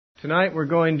Tonight we're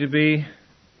going to be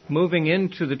moving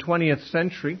into the 20th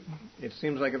century. It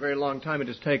seems like a very long time it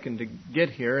has taken to get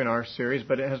here in our series,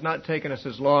 but it has not taken us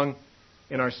as long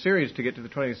in our series to get to the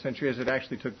 20th century as it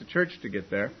actually took the church to get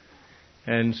there.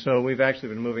 And so we've actually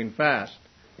been moving fast.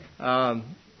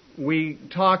 We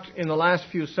talked in the last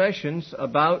few sessions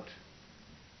about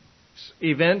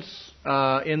events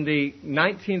in the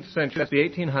 19th century, that's the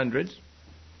 1800s.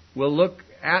 We'll look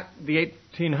at the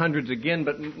 1800s again,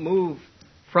 but move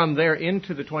from there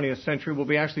into the 20th century. We'll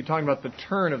be actually talking about the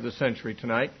turn of the century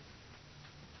tonight.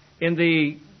 In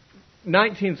the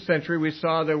 19th century, we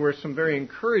saw there were some very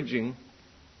encouraging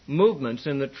movements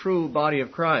in the true body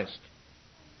of Christ,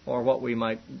 or what we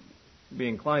might be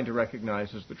inclined to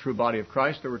recognize as the true body of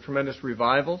Christ. There were tremendous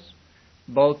revivals,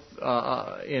 both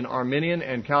in Arminian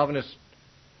and Calvinist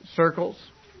circles.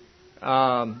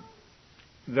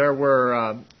 There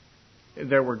were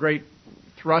great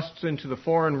thrusts into the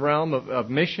foreign realm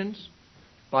of missions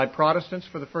by Protestants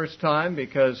for the first time,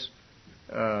 because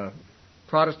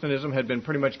Protestantism had been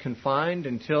pretty much confined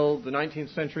until the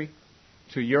 19th century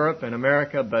to Europe and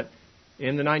America, but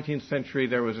in the 19th century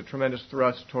there was a tremendous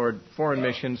thrust toward foreign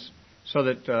missions, so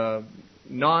that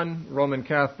non-Roman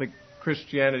Catholic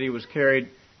Christianity was carried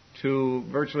to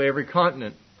virtually every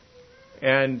continent,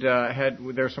 and there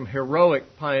were some heroic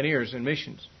pioneers in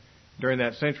missions during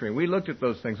that century. We looked at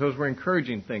those things. Those were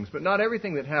encouraging things. But not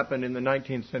everything that happened in the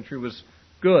 19th century was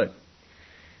good.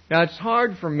 Now, it's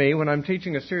hard for me when I'm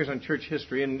teaching a series on church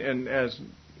history, and as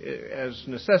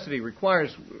necessity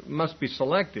requires, must be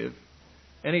selective.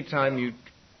 Anytime you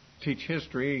teach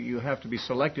history, you have to be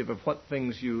selective of what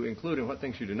things you include and what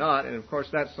things you do not. And, of course,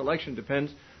 that selection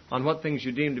depends on what things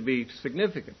you deem to be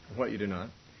significant and what you do not.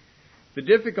 The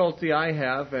difficulty I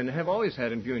have, and have always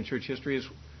had in viewing church history, is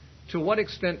to what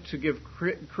extent to give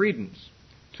credence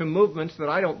to movements that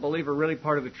I don't believe are really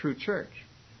part of the true church.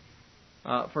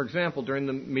 For example, during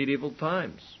the medieval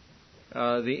times,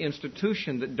 the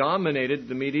institution that dominated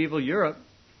the medieval Europe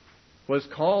was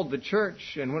called the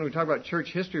church. And when we talk about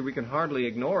church history, we can hardly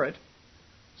ignore it,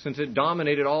 since it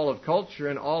dominated all of culture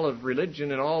and all of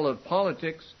religion and all of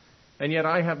politics. And yet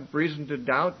I have reason to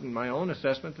doubt in my own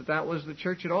assessment that that was the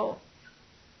church at all,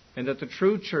 and that the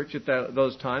true church at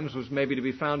those times was maybe to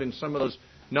be found in some of those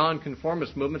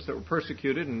nonconformist movements that were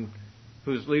persecuted and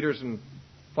whose leaders and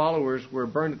followers were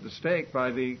burned at the stake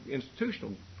by the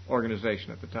institutional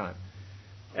organization at the time.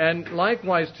 And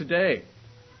likewise today,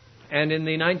 and in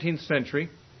the 19th century,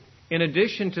 in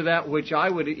addition to that which I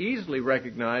would easily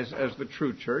recognize as the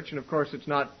true church, and of course it's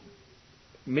not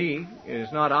me, it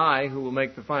is not I who will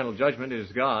make the final judgment, it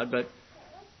is God, but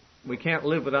we can't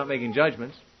live without making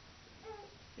judgments.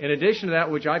 In addition to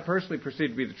that which I personally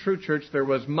perceive to be the true church, there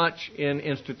was much in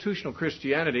institutional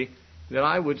Christianity that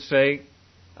I would say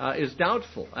is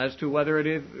doubtful as to whether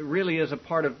it really is a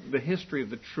part of the history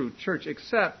of the true church,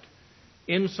 except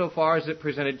insofar as it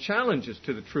presented challenges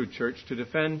to the true church to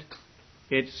defend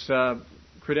its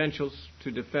credentials,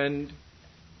 to defend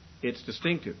its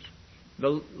distinctives.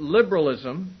 The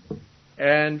Liberalism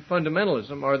and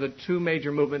Fundamentalism are the two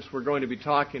major movements we're going to be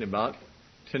talking about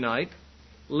tonight.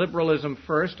 Liberalism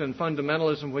first, and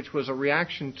Fundamentalism, which was a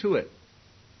reaction to it.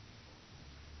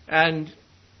 And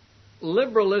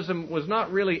liberalism was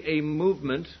not really a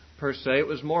movement per se. It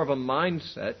was more of a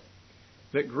mindset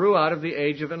that grew out of the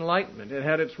Age of Enlightenment. It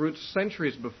had its roots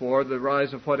centuries before the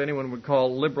rise of what anyone would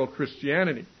call liberal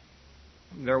Christianity.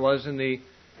 There was in the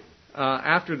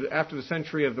after the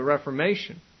century of the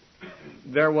Reformation,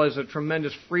 there was a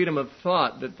tremendous freedom of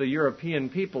thought that the European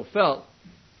people felt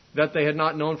that they had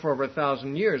not known for over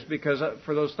 1,000 years, because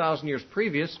for those 1,000 years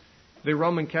previous, the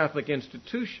Roman Catholic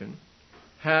institution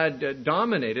had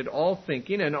dominated all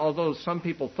thinking, and although some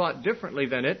people thought differently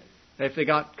than it, if they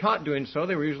got caught doing so,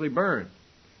 they were usually burned.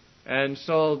 And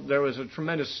so there was a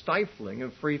tremendous stifling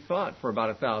of free thought for about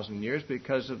 1,000 years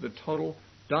because of the total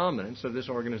dominance of this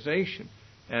organization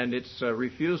and its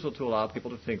refusal to allow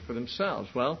people to think for themselves.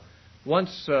 Well,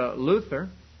 once Luther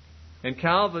and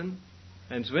Calvin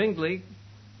and Zwingli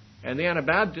and the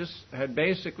Anabaptists had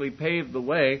basically paved the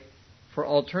way for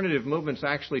alternative movements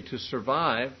actually to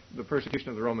survive the persecution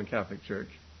of the Roman Catholic Church.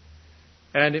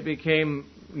 And it became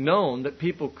known that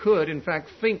people could, in fact,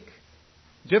 think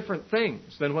different things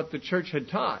than what the church had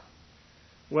taught.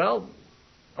 Well,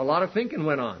 a lot of thinking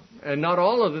went on. And not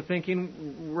all of the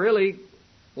thinking really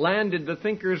landed the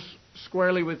thinkers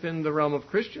squarely within the realm of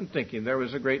Christian thinking. There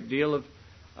was a great deal of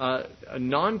a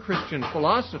non-Christian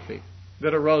philosophy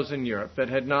that arose in Europe that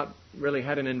had not really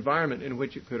had an environment in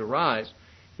which it could arise.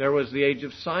 There was the age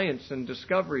of science and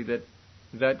discovery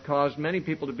that caused many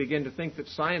people to begin to think that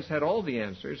science had all the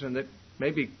answers and that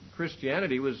maybe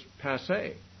Christianity was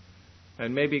passé.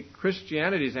 And maybe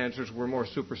Christianity's answers were more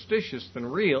superstitious than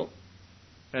real,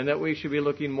 and that we should be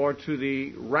looking more to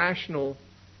the rational,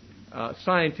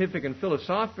 scientific and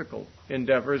philosophical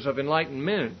endeavors of enlightened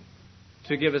men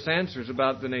to give us answers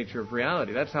about the nature of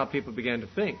reality. That's how people began to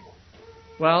think.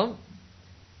 Well,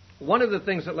 one of the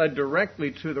things that led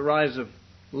directly to the rise of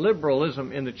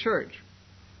liberalism in the church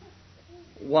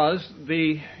was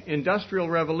the Industrial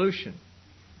Revolution.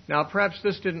 Now, perhaps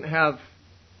this didn't have,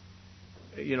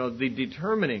 the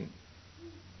determining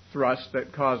thrust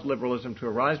that caused liberalism to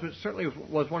arise, but it certainly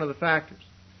was one of the factors.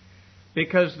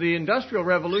 Because the Industrial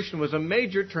Revolution was a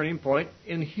major turning point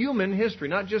in human history,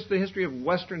 not just the history of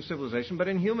Western civilization, but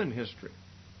in human history.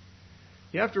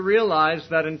 You have to realize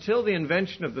that until the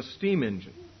invention of the steam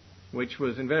engine, which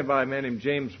was invented by a man named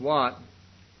James Watt,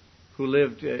 who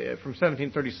lived from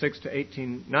 1736 to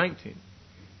 1819.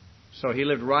 So he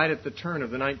lived right at the turn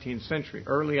of the 19th century.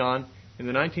 Early on in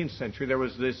the 19th century, there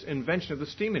was this invention of the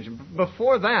steam engine.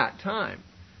 Before that time,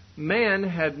 man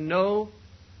had no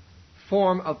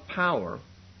form of power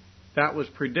that was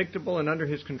predictable and under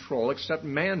his control except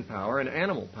manpower and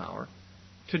animal power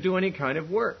to do any kind of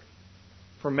work.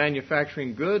 For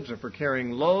manufacturing goods or for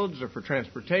carrying loads or for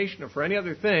transportation or for any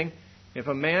other thing, if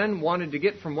a man wanted to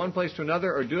get from one place to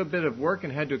another or do a bit of work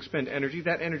and had to expend energy,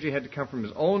 that energy had to come from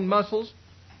his own muscles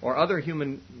or other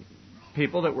human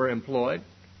people that were employed.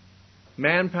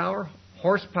 Manpower,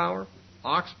 horsepower,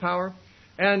 ox power,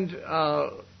 and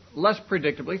less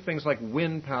predictably, things like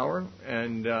wind power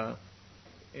and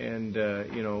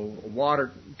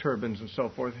water turbines and so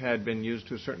forth had been used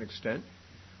to a certain extent.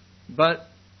 But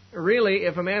really,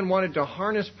 if a man wanted to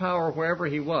harness power wherever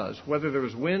he was, whether there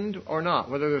was wind or not,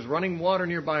 whether there was running water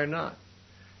nearby or not,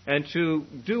 and to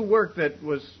do work that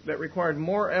required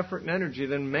more effort and energy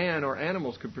than man or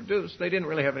animals could produce, they didn't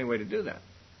really have any way to do that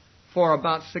for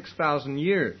about 6,000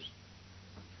 years.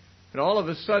 And all of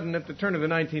a sudden, at the turn of the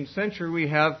 19th century, we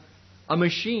have a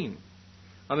machine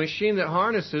that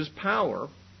harnesses power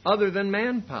other than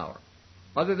manpower,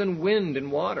 other than wind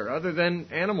and water, other than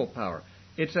animal power.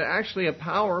 It's actually a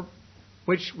power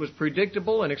which was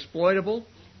predictable and exploitable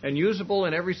and usable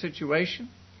in every situation.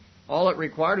 All it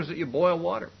required is that you boil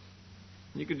water.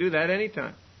 You could do that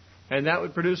anytime. And that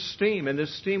would produce steam. And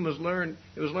this steam was learned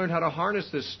how to harness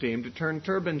this steam, to turn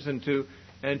turbines and to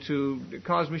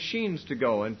cause machines to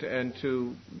go and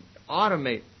to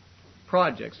automate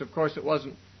projects. Of course, it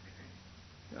wasn't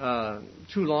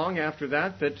too long after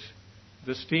that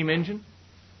the steam engine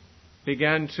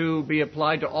began to be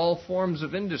applied to all forms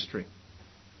of industry.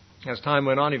 As time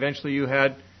went on, eventually you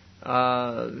had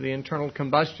the internal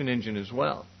combustion engine as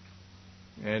well.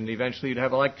 And eventually you'd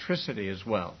have electricity as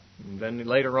well. And then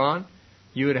later on,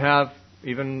 you would have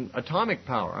even atomic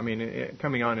power,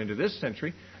 coming on into this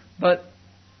century. But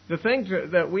the thing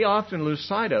that we often lose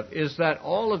sight of is that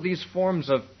all of these forms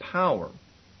of power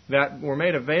that were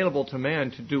made available to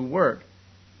man to do work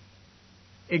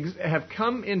have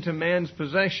come into man's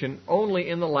possession only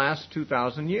in the last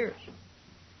 2,000 years.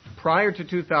 Prior to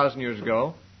 2,000 years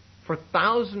ago, for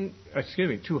 200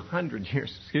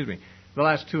 years, the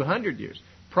last 200 years.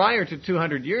 Prior to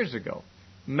 200 years ago,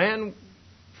 man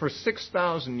for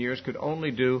 6,000 years could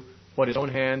only do what his own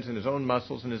hands and his own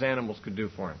muscles and his animals could do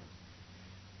for him.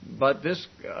 But this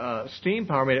steam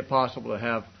power made it possible to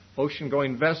have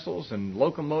ocean-going vessels and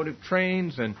locomotive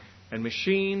trains and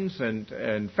machines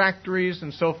and factories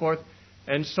and so forth.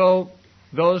 And so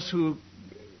those who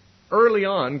early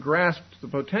on grasped the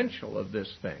potential of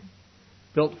this thing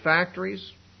built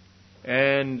factories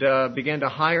and began to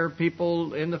hire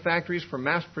people in the factories for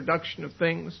mass production of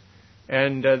things.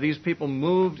 And these people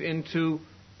moved into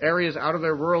areas out of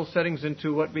their rural settings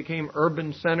into what became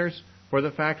urban centers where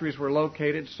the factories were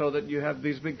located, so that you have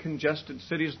these big congested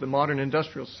cities. The modern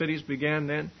industrial cities began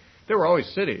then. There were always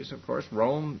cities, of course.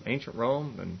 Rome, ancient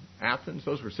Rome, and Athens,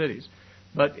 those were cities.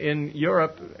 But in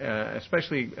Europe,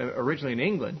 especially originally in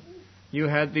England, you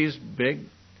had these big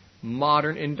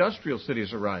modern industrial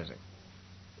cities arising.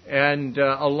 And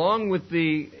along with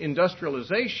the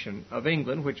industrialization of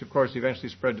England, which of course eventually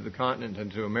spread to the continent and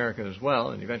to America as well,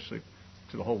 and eventually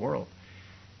to the whole world,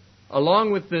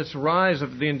 along with this rise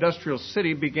of the industrial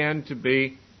city began to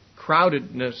be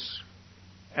crowdedness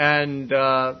and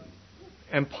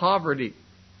poverty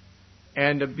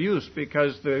and abuse,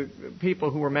 because the people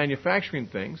who were manufacturing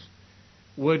things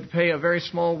would pay a very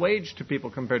small wage to people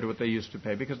compared to what they used to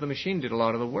pay, because the machine did a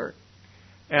lot of the work.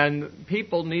 And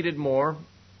people needed more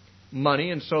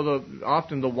money, and so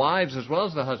often the wives as well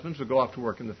as the husbands would go off to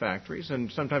work in the factories, and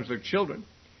sometimes their children.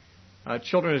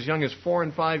 Children as young as 4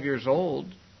 and 5 years old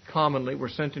commonly were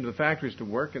sent into the factories to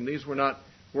work, and these were not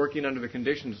working under the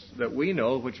conditions that we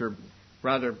know, which are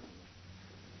rather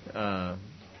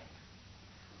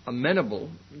amenable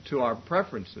to our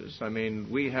preferences. I mean,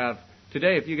 we have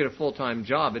today, if you get a full-time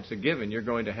job, it's a given. You're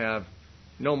going to have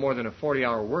no more than a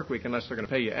 40-hour work week unless they're going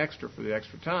to pay you extra for the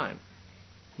extra time.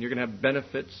 You're going to have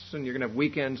benefits, and you're going to have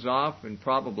weekends off, and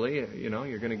probably,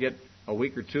 you're going to get a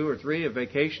week or 2 or 3 of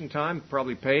vacation time,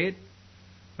 probably paid.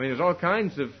 I mean, there's all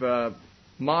kinds of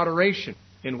moderation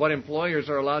in what employers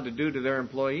are allowed to do to their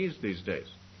employees these days.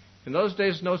 In those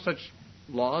days, no such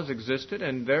laws existed,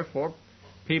 and therefore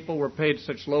people were paid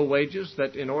such low wages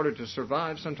that in order to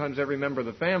survive, sometimes every member of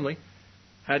the family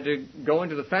had to go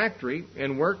into the factory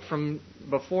and work from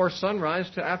before sunrise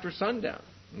to after sundown.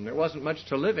 And there wasn't much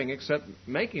to living except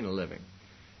making a living.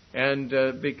 And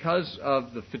because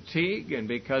of the fatigue and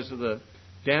because of the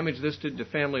damage this did to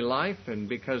family life and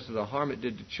because of the harm it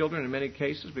did to children in many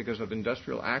cases because of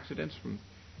industrial accidents from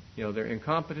their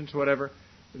incompetence or whatever,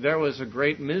 there was a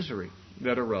great misery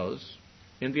that arose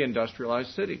in the industrialized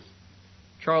cities.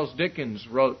 Charles Dickens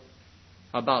wrote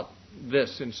about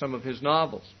this in some of his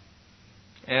novels,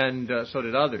 and so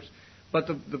did others. But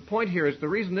the point here is the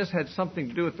reason this had something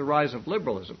to do with the rise of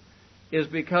liberalism is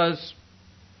because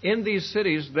in these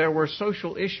cities there were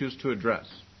social issues to address.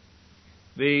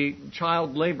 The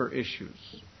child labor issues,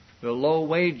 the low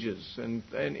wages, and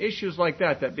issues like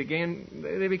that they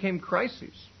became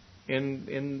crises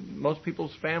in most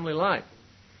people's family life.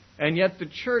 And yet the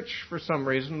church, for some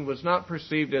reason, was not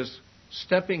perceived as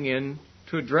stepping in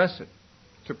to address it,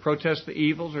 to protest the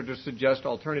evils or to suggest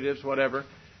alternatives, whatever.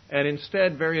 And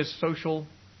instead, various social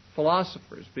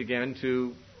philosophers began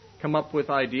to come up with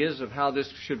ideas of how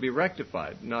this should be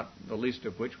rectified, not the least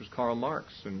of which was Karl Marx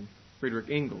and Friedrich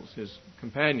Engels, his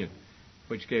companion,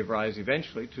 which gave rise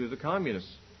eventually to the communist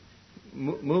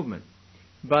movement.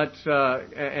 But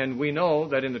and we know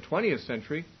that in the 20th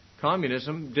century,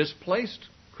 communism displaced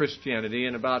Christianity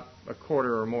in about a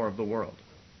quarter or more of the world.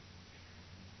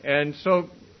 And so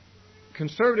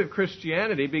conservative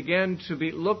Christianity began to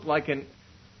look like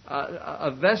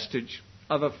a vestige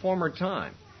of a former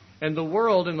time. And the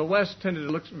world in the West tended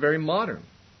to look very modern.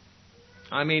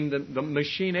 I mean, the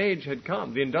machine age had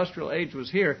come. The industrial age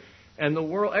was here. And the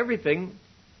world, everything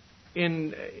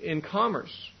in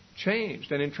commerce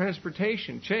changed, and in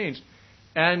transportation changed.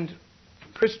 And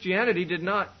Christianity did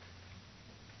not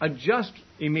adjust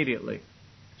immediately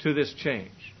to this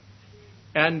change.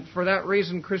 And for that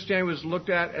reason, Christianity was looked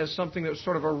at as something that was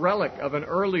sort of a relic of an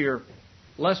earlier,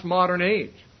 less modern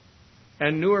age.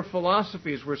 And newer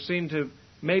philosophies were seen to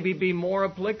maybe be more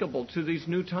applicable to these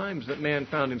new times that man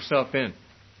found himself in.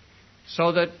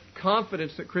 So that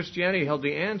confidence that Christianity held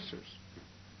the answers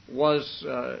was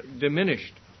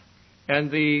diminished.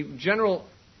 And the general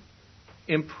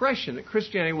impression that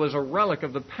Christianity was a relic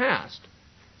of the past,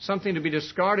 something to be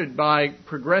discarded by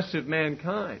progressive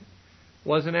mankind,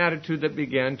 was an attitude that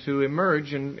began to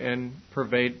emerge and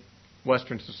pervade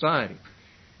Western society.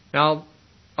 Now,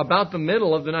 about the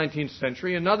middle of the 19th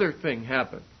century, another thing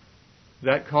happened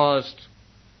that caused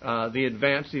the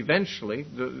advance eventually,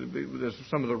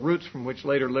 some of the roots from which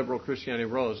later liberal Christianity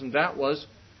rose, and that was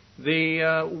the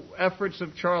efforts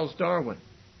of Charles Darwin.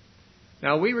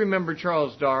 Now, we remember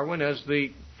Charles Darwin as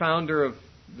the founder of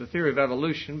the theory of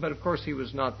evolution, but of course he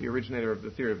was not the originator of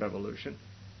the theory of evolution.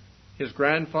 His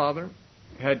grandfather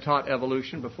had taught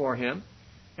evolution before him,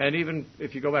 and even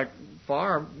if you go back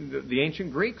far, the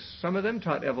ancient Greeks, some of them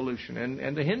taught evolution,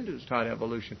 and the Hindus taught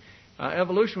evolution.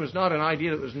 Evolution was not an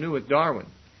idea that was new with Darwin,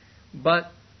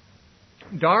 but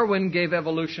Darwin gave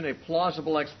evolution a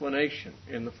plausible explanation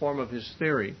in the form of his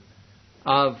theory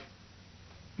of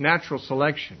natural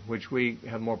selection, which we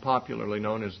have more popularly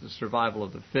known as the survival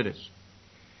of the fittest.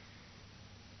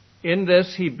 In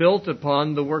this, he built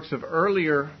upon the works of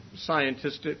earlier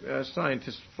scientist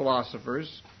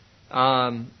philosophers,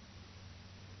 men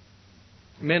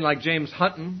like James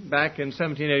Hutton back in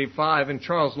 1785 and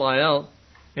Charles Lyell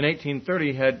in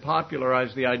 1830 had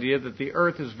popularized the idea that the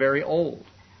earth is very old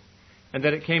and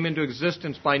that it came into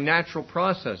existence by natural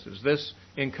processes. This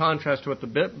in contrast to what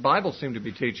the Bible seemed to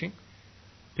be teaching.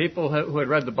 People who had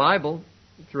read the Bible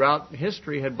throughout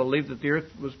history had believed that the earth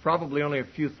was probably only a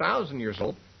few thousand years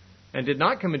old and did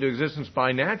not come into existence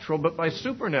by natural but by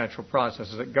supernatural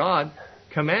processes that God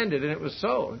commanded, and it was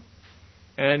so.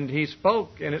 And he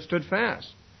spoke, and it stood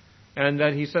fast. And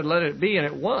that he said, let it be, and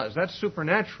it was. That's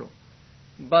supernatural.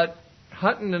 But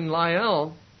Hutton and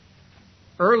Lyell,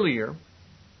 earlier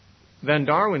than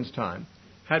Darwin's time,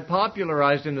 had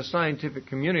popularized in the scientific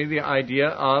community the idea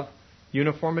of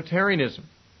uniformitarianism.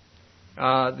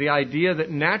 The idea that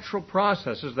natural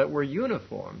processes that were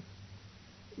uniform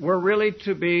were really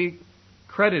to be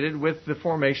credited with the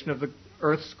formation of the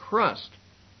Earth's crust.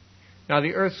 Now,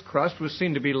 the Earth's crust was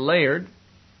seen to be layered,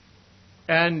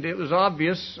 and it was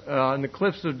obvious on the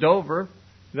cliffs of Dover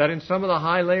that in some of the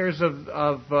high layers of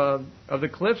the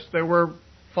cliffs there were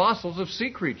fossils of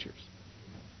sea creatures.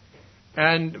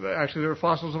 And actually there were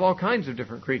fossils of all kinds of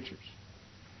different creatures.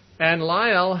 And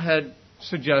Lyell had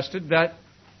suggested that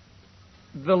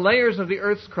the layers of the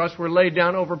Earth's crust were laid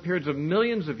down over periods of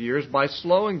millions of years by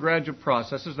slow and gradual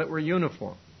processes that were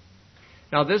uniform.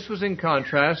 Now, this was in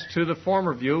contrast to the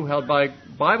former view held by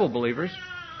Bible believers,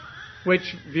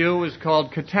 which view was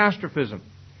called catastrophism.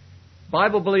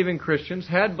 Bible-believing Christians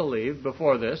had believed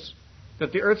before this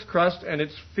that the Earth's crust and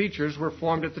its features were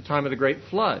formed at the time of the Great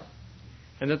Flood,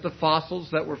 and that the fossils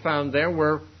that were found there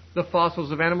were the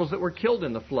fossils of animals that were killed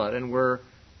in the flood and were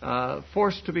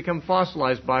forced to become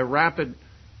fossilized by rapid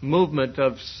movement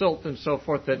of silt and so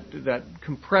forth that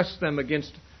compressed them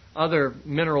against other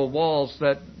mineral walls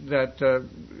that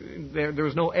there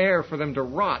was no air for them to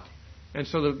rot. And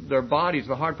so their bodies,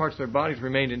 the hard parts of their bodies,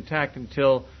 remained intact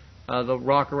until the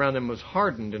rock around them was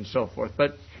hardened and so forth.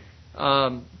 But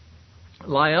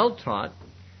Lyell taught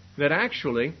that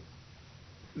actually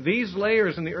these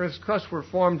layers in the Earth's crust were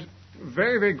formed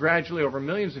very, very gradually over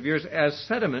millions of years as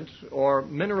sediment or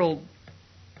mineral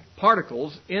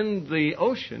particles in the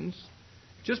oceans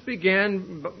just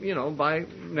began, by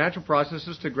natural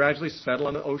processes to gradually settle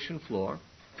on the ocean floor.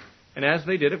 And as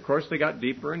they did, of course, they got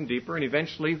deeper and deeper, and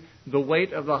eventually the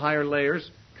weight of the higher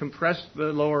layers compressed the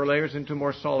lower layers into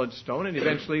more solid stone, and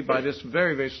eventually, by this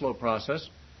very, very slow process,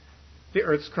 the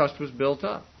Earth's crust was built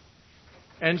up.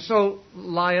 And so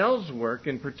Lyell's work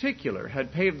in particular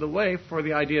had paved the way for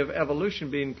the idea of evolution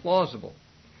being plausible,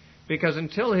 because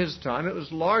until his time it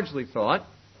was largely thought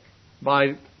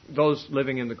by those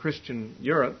living in the Christian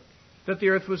Europe that the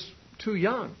Earth was too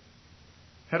young,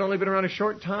 had only been around a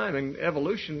short time, and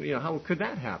evolution, how could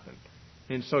that happen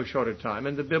in so short a time?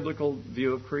 And the biblical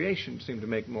view of creation seemed to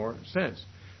make more sense.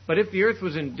 But if the Earth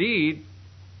was indeed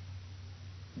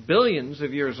billions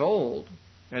of years old,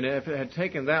 and if it had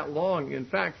taken that long, in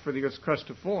fact, for the Earth's crust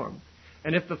to form,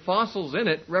 and if the fossils in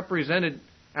it represented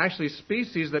actually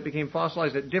species that became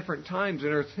fossilized at different times in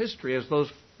Earth's history as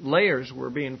those layers were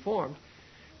being formed,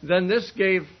 then this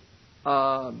gave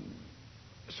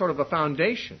sort of a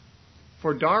foundation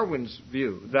for Darwin's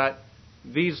view that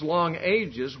these long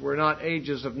ages were not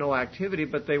ages of no activity,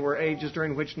 but they were ages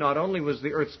during which not only was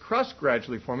the Earth's crust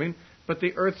gradually forming, but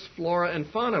the Earth's flora and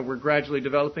fauna were gradually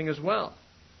developing as well.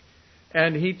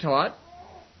 And he taught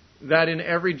that in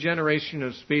every generation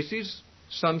of species,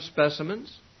 some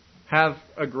specimens have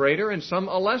a greater and some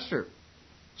a lesser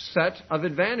set of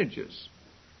advantages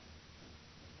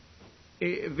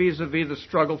vis-a-vis the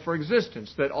struggle for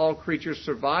existence, that all creatures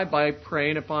survive by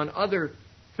preying upon other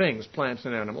things, plants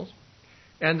and animals,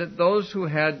 and that those who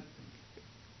had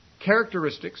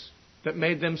characteristics that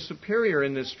made them superior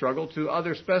in this struggle to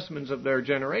other specimens of their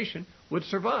generation would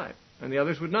survive, and the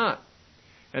others would not.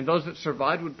 And those that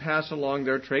survived would pass along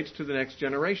their traits to the next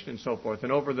generation and so forth.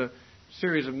 And over the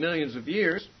series of millions of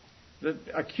years, the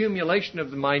accumulation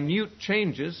of the minute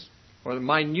changes or the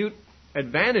minute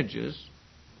advantages,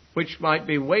 which might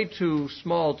be way too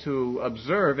small to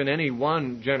observe in any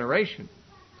one generation,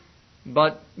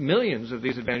 but millions of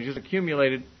these advantages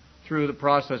accumulated through the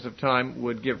process of time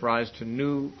would give rise to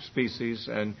new species,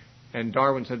 and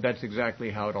Darwin said that's exactly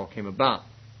how it all came about.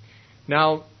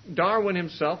 Now, Darwin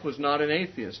himself was not an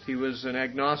atheist. He was an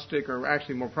agnostic, or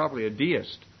actually more properly a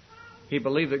deist. He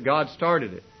believed that God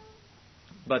started it,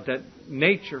 but that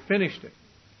nature finished it.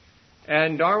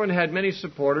 And Darwin had many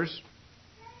supporters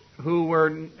who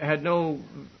had no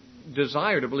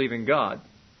desire to believe in God.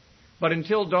 But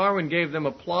until Darwin gave them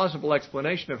a plausible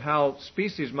explanation of how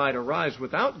species might arise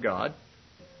without God,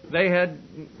 they had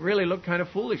really looked kind of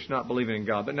foolish not believing in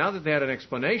God. But now that they had an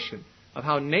explanation of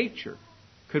how nature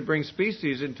could bring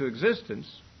species into existence,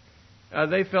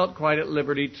 they felt quite at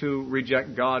liberty to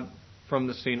reject God from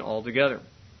the scene altogether.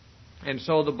 And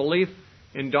so the belief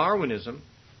in Darwinism,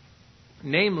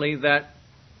 namely that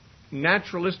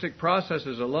naturalistic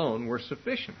processes alone were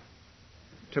sufficient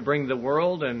to bring the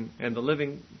world and the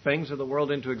living things of the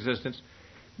world into existence,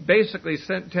 basically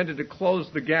tended to close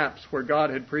the gaps where God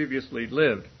had previously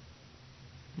lived.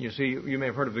 You see, you may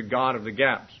have heard of the God of the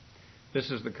gaps. This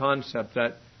is the concept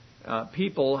that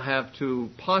people have to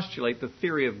postulate the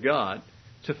theory of God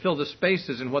to fill the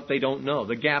spaces in what they don't know,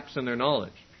 the gaps in their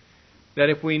knowledge. That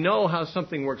if we know how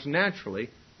something works naturally,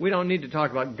 we don't need to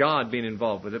talk about God being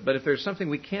involved with it. But if there's something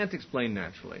we can't explain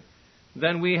naturally,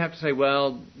 then we have to say,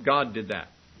 well, God did that.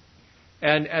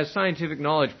 And as scientific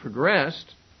knowledge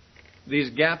progressed,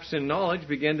 these gaps in knowledge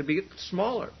began to be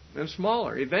smaller and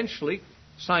smaller. Eventually,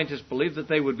 scientists believed that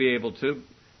they would be able to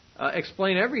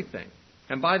explain everything.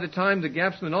 And by the time the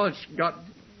gaps in the knowledge got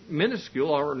minuscule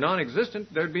or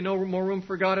non-existent, there'd be no more room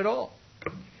for God at all.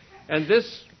 And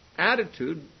this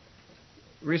attitude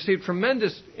received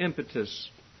tremendous impetus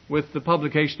with the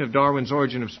publication of Darwin's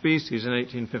Origin of Species in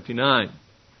 1859,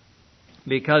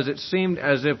 because it seemed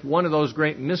as if one of those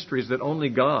great mysteries that only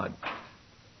God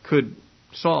could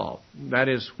solve, that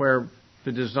is, where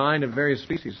the design of various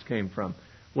species came from,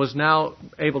 was now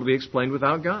able to be explained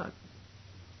without God.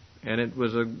 And it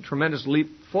was a tremendous leap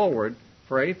forward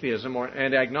for atheism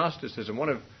and agnosticism. One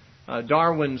of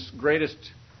Darwin's greatest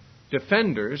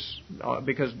defenders,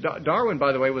 because Darwin,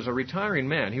 by the way, was a retiring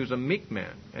man. He was a meek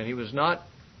man, and he was not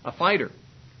a fighter.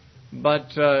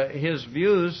 But his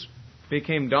views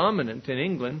became dominant in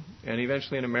England and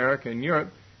eventually in America and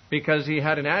Europe because he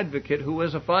had an advocate who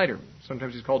was a fighter.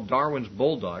 Sometimes he's called Darwin's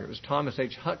bulldog. It was Thomas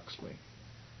H. Huxley.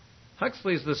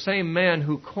 Huxley is the same man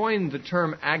who coined the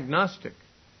term agnostic,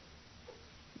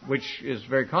 which is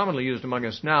very commonly used among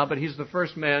us now, but he's the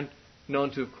first man known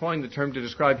to have coined the term to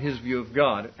describe his view of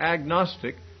God.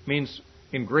 Agnostic means,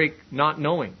 in Greek, not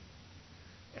knowing.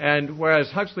 And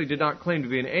whereas Huxley did not claim to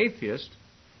be an atheist,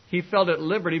 he felt at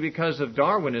liberty because of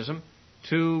Darwinism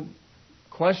to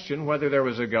question whether there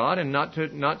was a God and not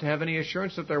to have any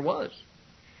assurance that there was.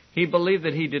 He believed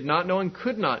that he did not know and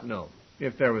could not know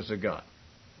if there was a God.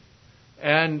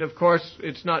 And, of course,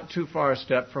 it's not too far a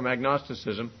step from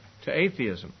agnosticism to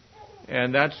atheism.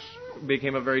 And that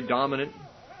became a very dominant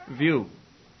view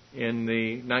in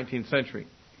the 19th century.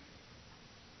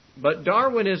 But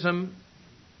Darwinism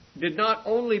did not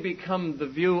only become the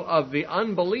view of the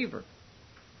unbeliever.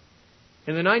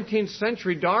 In the 19th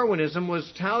century, Darwinism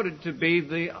was touted to be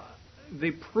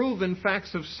the proven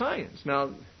facts of science. Now,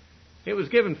 it was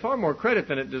given far more credit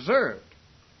than it deserved.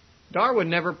 Darwin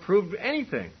never proved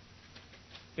anything.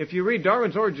 If you read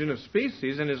Darwin's Origin of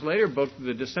Species and his later book,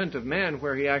 The Descent of Man,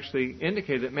 where he actually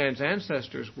indicated that man's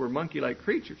ancestors were monkey-like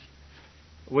creatures,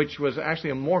 which was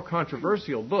actually a more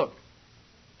controversial book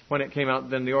when it came out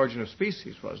than The Origin of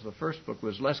Species was. The first book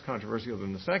was less controversial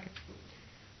than the second.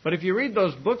 But if you read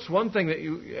those books, one thing that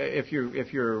if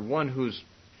you're one who's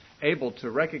able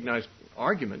to recognize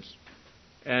arguments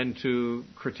and to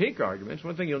critique arguments,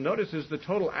 one thing you'll notice is the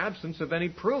total absence of any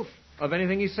proof of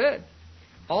anything he said.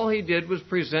 All he did was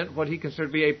present what he considered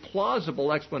to be a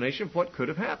plausible explanation of what could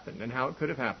have happened and how it could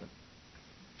have happened.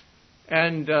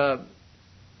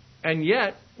 And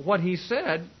yet, what he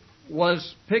said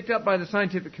was picked up by the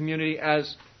scientific community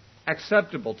as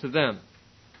acceptable to them.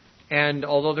 And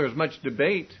although there was much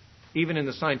debate, even in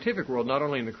the scientific world, not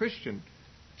only in the Christian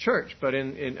church, but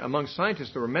among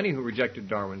scientists, there were many who rejected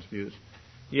Darwin's views.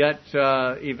 Yet,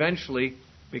 eventually,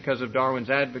 because of Darwin's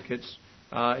advocates,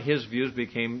 his views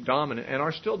became dominant and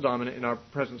are still dominant in our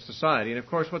present society. And of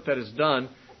course, what that has done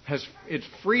it's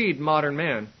freed modern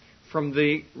man from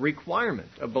the requirement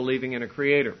of believing in a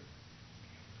creator.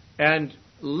 And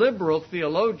liberal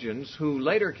theologians who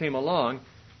later came along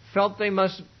felt they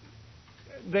must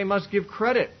give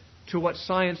credit to what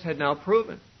science had now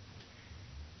proven.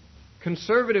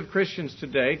 Conservative Christians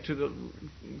today,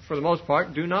 for the most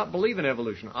part, do not believe in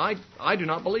evolution. I do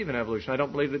not believe in evolution. I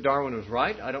don't believe that Darwin was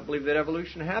right. I don't believe that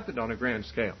evolution happened on a grand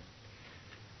scale.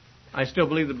 I still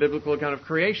believe the biblical account of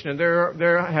creation, and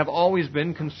there have always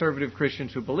been conservative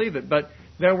Christians who believe it. But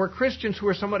there were Christians who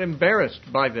were somewhat embarrassed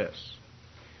by this.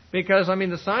 Because,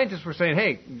 the scientists were saying,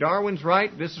 hey, Darwin's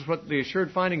right. This is what the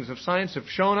assured findings of science have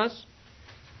shown us.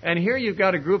 And here you've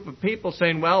got a group of people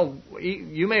saying, well,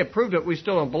 you may have proved it, we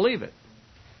still don't believe it.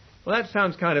 Well, that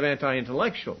sounds kind of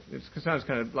anti-intellectual. It sounds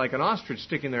kind of like an ostrich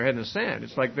sticking their head in the sand.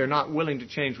 It's like they're not willing to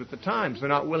change with the times. They're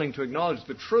not willing to acknowledge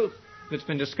the truth that's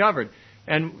been discovered.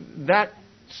 And that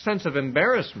sense of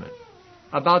embarrassment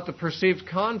about the perceived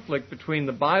conflict between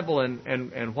the Bible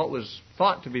and what was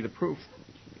thought to be the proof,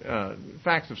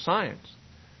 facts of science,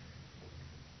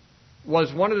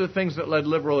 was one of the things that led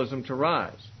liberalism to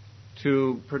rise,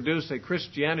 to produce a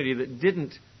Christianity that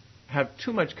didn't have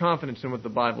too much confidence in what the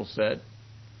Bible said,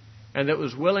 and that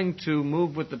was willing to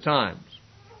move with the times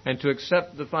and to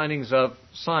accept the findings of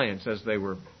science as they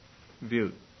were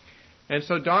viewed. And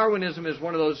so Darwinism is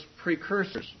one of those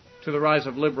precursors to the rise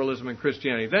of liberalism in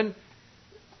Christianity. Then,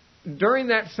 during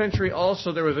that century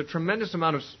also, there was a tremendous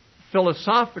amount of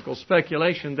philosophical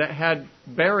speculation that had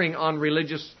bearing on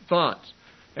religious thoughts.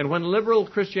 And when liberal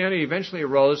Christianity eventually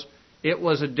arose, it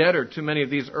was a debtor to many of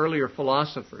these earlier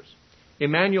philosophers.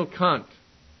 Immanuel Kant,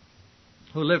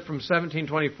 who lived from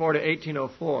 1724 to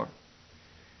 1804,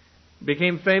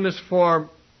 became famous for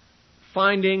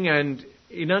finding and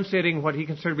enunciating what he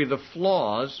considered to be the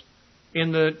flaws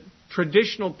in the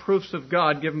traditional proofs of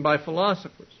God given by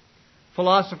philosophers.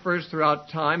 philosophers throughout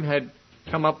time had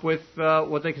come up with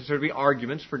what they considered to be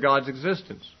arguments for God's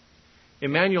existence.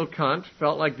 Immanuel Kant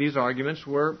felt like these arguments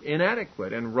were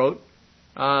inadequate and wrote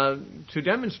to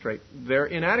demonstrate their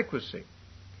inadequacy.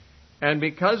 And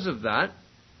because of that,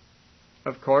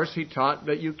 of course, he taught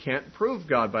that you can't prove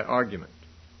God by argument.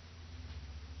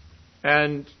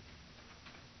 And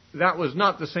that was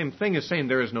not the same thing as saying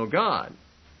there is no God.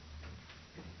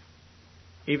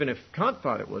 Even if Kant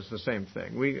thought it was the same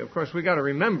thing. We got to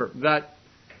remember that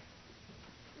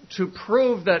to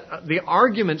prove that the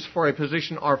arguments for a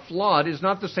position are flawed is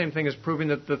not the same thing as proving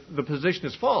that the position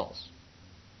is false.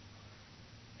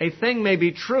 A thing may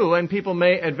be true and people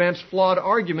may advance flawed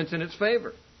arguments in its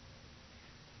favor.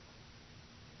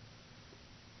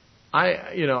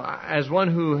 As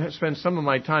one who has spent some of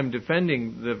my time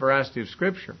defending the veracity of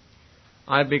Scripture,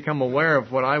 I've become aware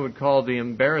of what I would call the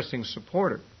embarrassing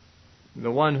supporter.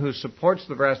 The one who supports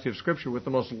the veracity of Scripture with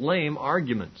the most lame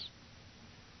arguments.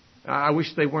 I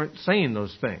wish they weren't saying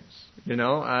those things,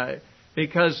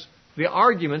 because the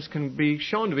arguments can be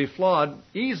shown to be flawed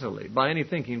easily by any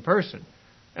thinking person.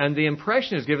 And the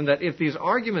impression is given that if these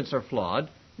arguments are flawed,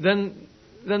 then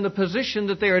the position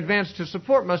that they are advanced to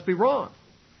support must be wrong.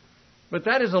 But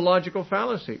that is a logical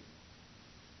fallacy.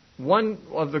 One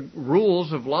of the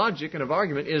rules of logic and of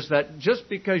argument is that just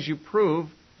because you prove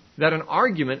that an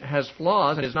argument has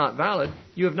flaws and is not valid,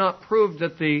 you have not proved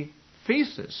that the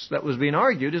thesis that was being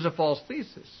argued is a false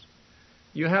thesis.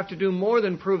 You have to do more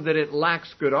than prove that it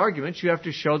lacks good arguments. You have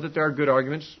to show that there are good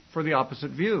arguments for the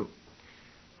opposite view.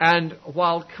 And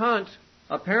while Kant,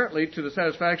 apparently to the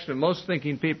satisfaction of most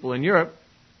thinking people in Europe,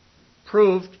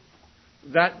 proved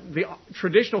that the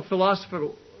traditional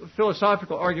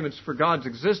philosophical arguments for God's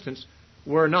existence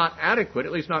were not adequate,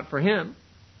 at least not for him.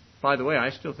 By the way,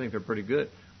 I still think they're pretty good.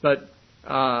 But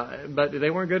they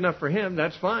weren't good enough for him.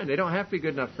 That's fine. They don't have to be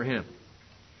good enough for him.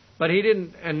 But he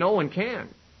didn't, and no one can,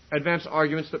 advance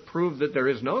arguments that prove that there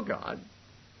is no God.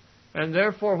 And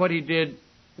therefore what he did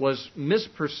was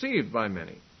misperceived by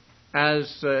many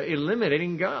as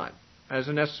eliminating God as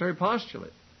a necessary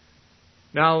postulate.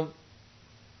 Now,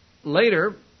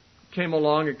 later came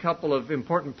along a couple of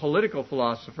important political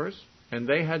philosophers, and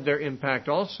they had their impact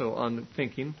also on the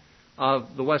thinking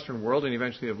of the Western world and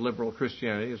eventually of liberal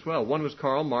Christianity as well. One was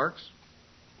Karl Marx.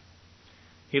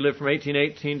 He lived from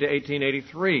 1818 to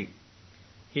 1883.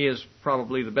 He is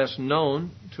probably the best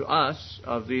known to us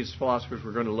of these philosophers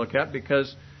we're going to look at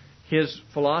because his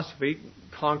philosophy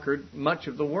conquered much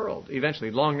of the world.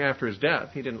 Eventually, long after his death,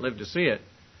 he didn't live to see it.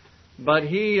 But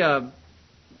he,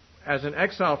 as an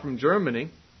exile from Germany,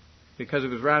 because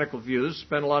of his radical views,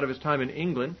 spent a lot of his time in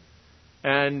England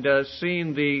and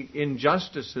seeing the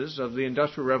injustices of the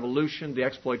Industrial Revolution, the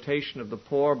exploitation of the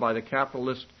poor by the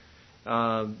capitalist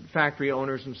factory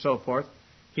owners and so forth.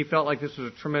 He felt like this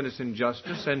was a tremendous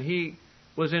injustice, and he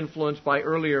was influenced by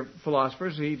earlier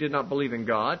philosophers. He did not believe in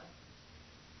God,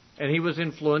 and he was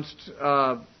influenced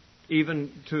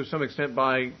even to some extent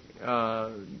by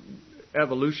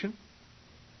evolution.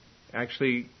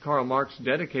 Actually, Karl Marx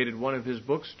dedicated one of his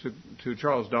books to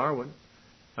Charles Darwin,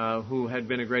 who had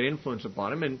been a great influence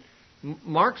upon him. And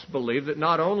Marx believed that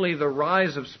not only the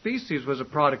rise of species was a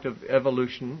product of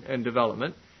evolution and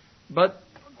development, but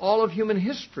all of human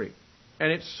history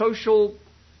and its social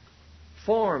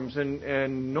forms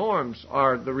and norms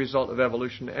are the result of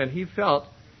evolution. And he felt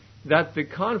that the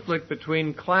conflict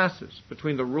between classes,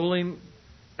 between the ruling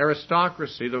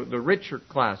aristocracy, the richer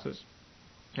classes,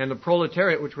 and the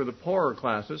proletariat, which were the poorer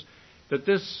classes, that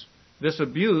this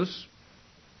abuse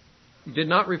did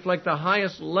not reflect the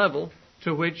highest level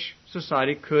to which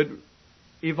society could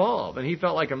evolve. And he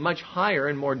felt like a much higher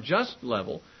and more just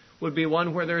level would be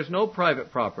one where there is no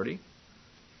private property,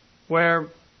 where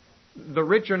the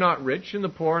rich are not rich and the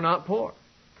poor are not poor.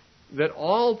 That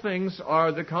all things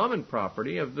are the common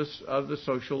property of the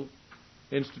social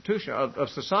institution, of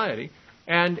society,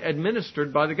 and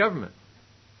administered by the government.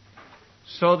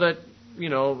 So that,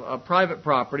 private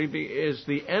property is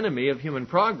the enemy of human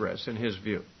progress in his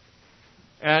view.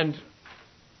 And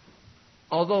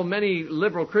although many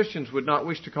liberal Christians would not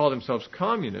wish to call themselves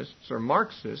communists or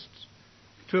Marxists,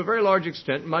 to a very large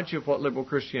extent, much of what liberal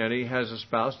Christianity has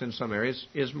espoused in some areas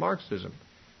is Marxism.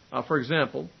 For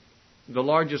example, the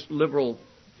largest liberal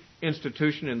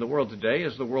institution in the world today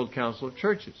is the World Council of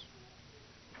Churches.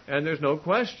 And there's no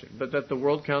question but that the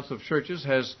World Council of Churches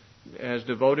has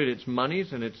devoted its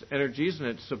monies and its energies and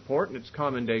its support and its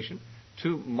commendation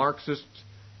to Marxist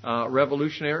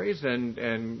revolutionaries and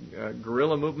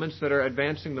guerrilla movements that are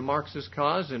advancing the Marxist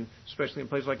cause, and especially in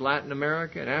places like Latin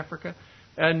America and Africa.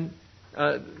 And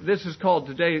This is called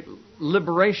today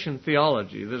liberation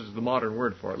theology. This is the modern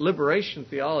word for it. Liberation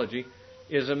theology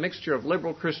is a mixture of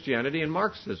liberal Christianity and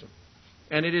Marxism.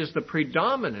 And it is the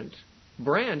predominant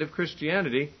brand of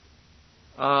Christianity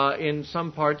in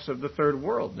some parts of the Third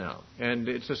World now. And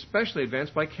it's especially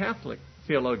advanced by Catholic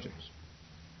theologians.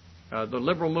 The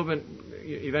liberal movement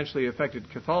eventually affected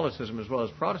Catholicism as well as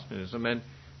Protestantism.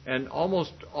 And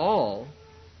almost all,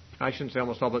 I shouldn't say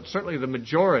almost all, but certainly the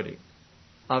majority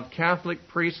of Catholic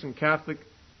priests and Catholic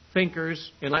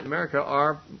thinkers in Latin America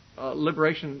are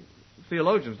liberation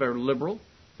theologians. They're liberal.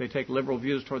 They take liberal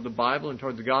views toward the Bible and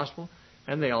toward the gospel.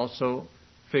 And they also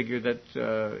figure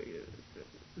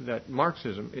that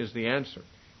Marxism is the answer,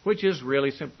 which is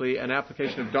really simply an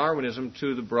application of Darwinism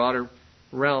to the broader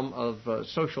realm of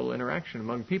social interaction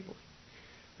among people.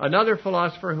 Another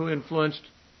philosopher who influenced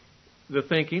the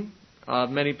thinking of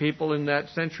many people in that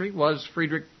century was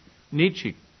Friedrich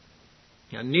Nietzsche.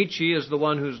 Now, Nietzsche is the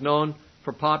one who's known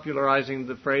for popularizing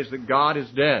the phrase that God is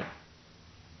dead.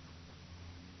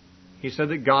 He said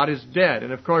that God is dead.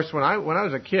 And of course, when I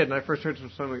was a kid and I first heard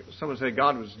someone say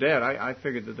God was dead, I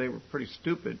figured that they were pretty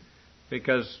stupid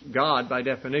because God, by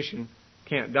definition,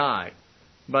 can't die.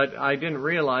 But I didn't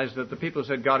realize that the people who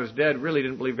said God is dead really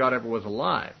didn't believe God ever was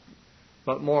alive.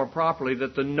 But more properly,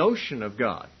 that the notion of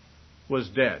God was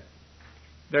dead.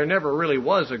 There never really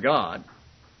was a God.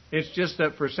 It's just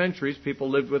that for centuries people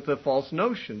lived with the false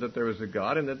notion that there was a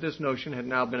God and that this notion had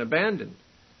now been abandoned.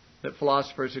 That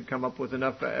philosophers had come up with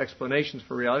enough explanations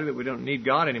for reality that we don't need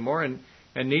God anymore. And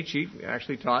Nietzsche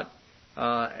actually taught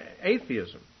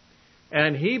atheism.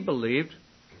 And he believed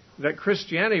that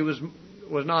Christianity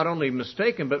was not only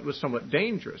mistaken, but was somewhat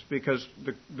dangerous, because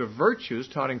the virtues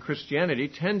taught in Christianity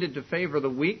tended to favor the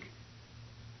weak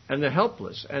and the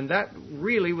helpless. And that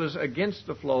really was against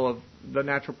the flow of the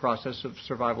natural process of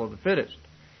survival of the fittest.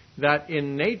 That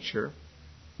in nature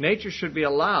should be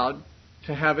allowed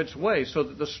to have its way so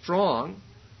that the strong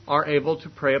are able to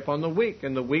prey upon the weak,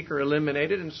 and the weak are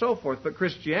eliminated and so forth. But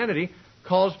Christianity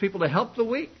calls people to help the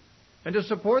weak and to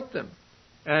support them.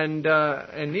 And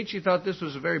Nietzsche thought this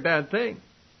was a very bad thing.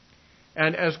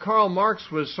 And as Karl Marx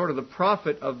was sort of the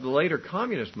prophet of the later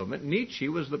communist movement, Nietzsche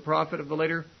was the prophet of the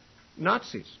later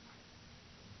Nazis.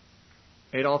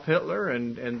 Adolf Hitler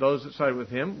and those that sided with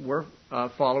him were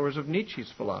followers of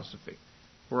Nietzsche's philosophy.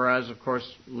 Whereas, of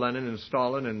course, Lenin and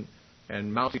Stalin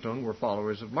and Mao Zedong were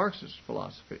followers of Marxist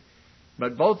philosophy.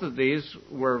 But both of these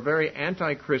were very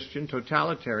anti-Christian,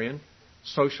 totalitarian,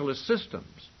 socialist systems.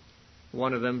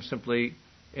 One of them simply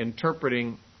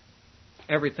interpreting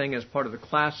everything as part of the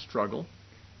class struggle.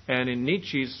 And in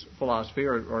Nietzsche's philosophy,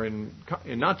 or in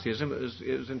Nazism,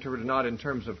 it was interpreted not in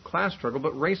terms of class struggle,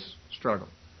 but race struggle.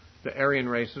 The Aryan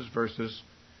races versus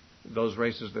those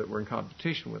races that were in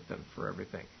competition with them for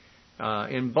everything.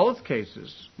 In both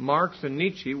cases, Marx and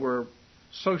Nietzsche were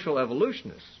social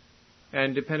evolutionists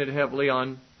and depended heavily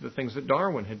on the things that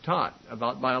Darwin had taught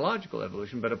about biological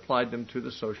evolution, but applied them to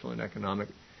the social and economic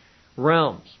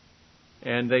realms.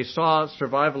 And they saw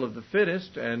survival of the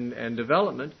fittest and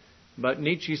development, but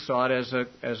Nietzsche saw it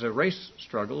as a race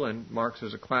struggle and Marx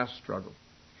as a class struggle.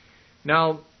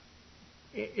 Now,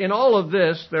 in all of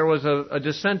this, there was a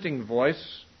dissenting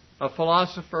voice, a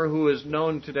philosopher who is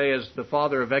known today as the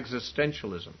father of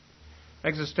existentialism.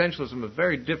 Existentialism, a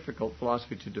very difficult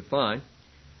philosophy to define.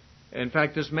 In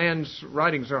fact, this man's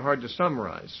writings are hard to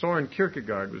summarize. Soren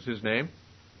Kierkegaard was his name.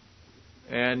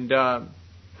 And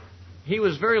he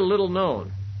was very little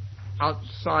known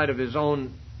outside of his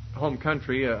own home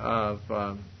country of,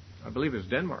 I believe it was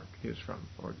Denmark he was from.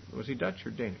 Or was he Dutch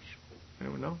or Danish?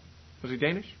 Anyone know? Was he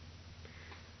Danish?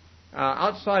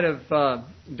 Outside of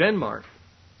Denmark,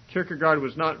 Kierkegaard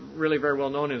was not really very well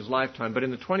known in his lifetime, but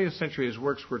in the 20th century his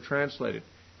works were translated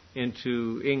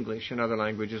into English and other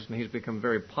languages, and he's become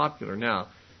very popular now.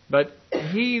 But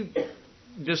he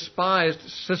despised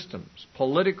systems,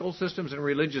 political systems and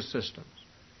religious systems.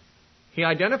 He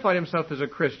identified himself as a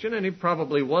Christian, and he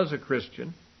probably was a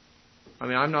Christian. I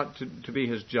mean, I'm not to be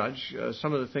his judge.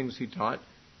 Some of the things he taught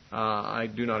I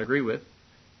do not agree with.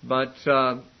 But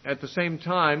at the same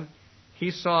time,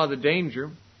 he saw the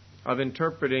danger of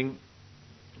interpreting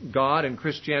God and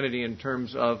Christianity in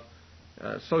terms of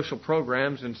social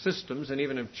programs and systems, and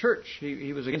even of church.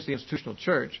 He was against the institutional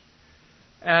church.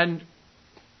 And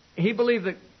he believed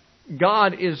that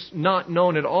God is not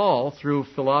known at all through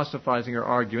philosophizing or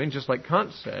arguing, just like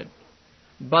Kant said.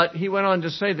 But he went on to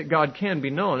say that God can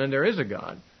be known, and there is a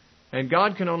God. And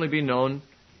God can only be known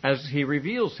as He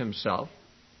reveals Himself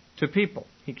to people.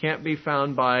 He can't be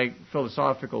found by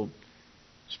philosophical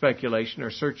speculation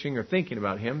or searching or thinking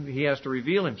about Him. He has to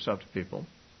reveal Himself to people.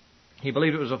 He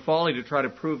believed it was a folly to try to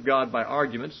prove God by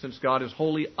arguments, since God is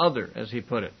wholly other, as he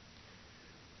put it.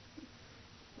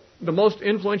 The most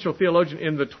influential theologian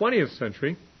in the 20th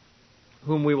century,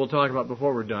 whom we will talk about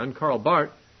before we're done, Karl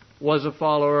Barth, was a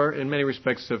follower in many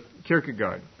respects of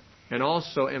Kierkegaard, and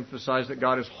also emphasized that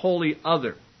God is wholly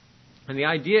other. And the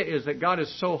idea is that God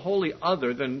is so wholly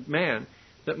other than man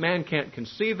that man can't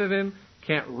conceive of him,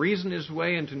 can't reason his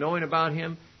way into knowing about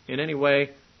him in any way,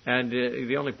 and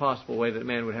the only possible way that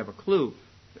man would have a clue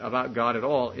about God at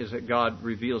all is that God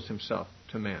reveals himself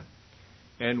to man.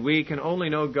 And we can only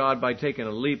know God by taking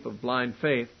a leap of blind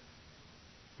faith,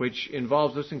 which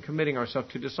involves us in committing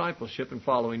ourselves to discipleship and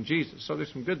following Jesus. So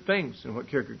there's some good things in what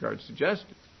Kierkegaard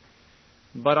suggested.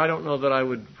 But I don't know that I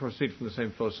would proceed from the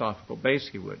same philosophical base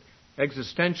he would.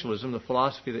 Existentialism, the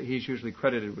philosophy that he's usually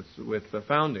credited with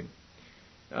founding,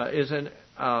 is an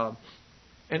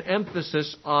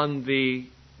emphasis on the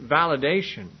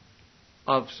validation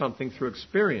of something through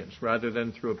experience rather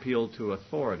than through appeal to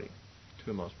authority, to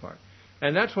the most part.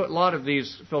 And that's what a lot of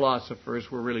these philosophers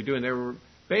were really doing. They were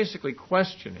basically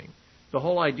questioning the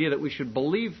whole idea that we should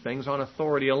believe things on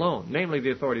authority alone, namely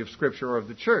the authority of Scripture or of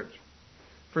the Church.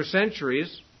 For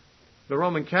centuries, the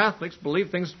Roman Catholics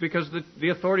believed things because the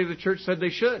authority of the Church said they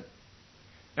should.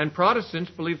 And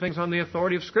Protestants believe things on the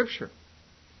authority of Scripture.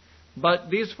 But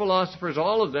these philosophers,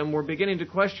 all of them, were beginning to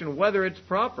question whether it's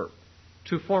proper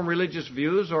to form religious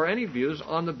views or any views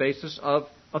on the basis of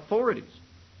authorities.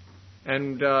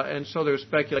 And so there's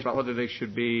speculation about whether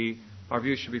our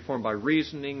views should be formed by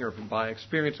reasoning or by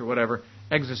experience or whatever.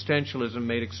 Existentialism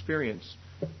made experience,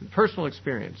 personal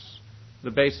experience,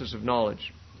 the basis of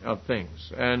knowledge of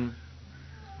things. And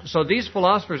so these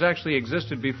philosophers actually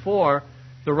existed before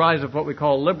the rise of what we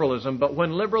call liberalism. But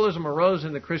when liberalism arose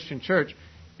in the Christian church,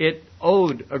 it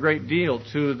owed a great deal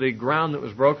to the ground that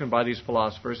was broken by these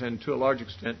philosophers, and to a large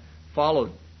extent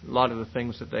followed a lot of the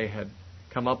things that they had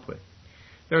come up with.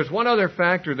 There's one other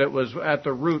factor that was at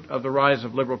the root of the rise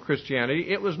of liberal Christianity.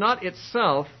 It was not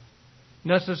itself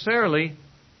necessarily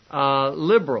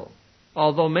liberal,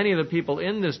 although many of the people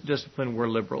in this discipline were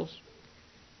liberals.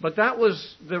 But that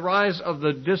was the rise of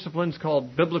the disciplines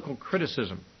called biblical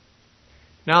criticism.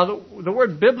 Now, the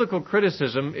word biblical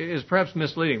criticism is perhaps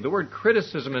misleading. The word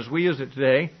criticism, as we use it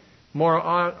today, more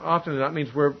often than that means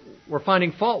we're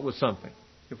finding fault with something.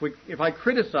 If I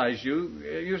criticize you,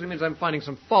 it usually means I'm finding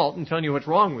some fault and telling you what's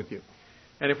wrong with you.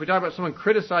 And if we talk about someone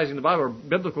criticizing the Bible or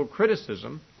biblical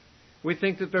criticism, we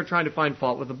think that they're trying to find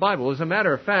fault with the Bible. As a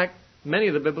matter of fact, many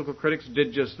of the biblical critics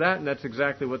did just that, and that's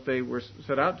exactly what they were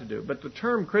set out to do. But the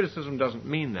term criticism doesn't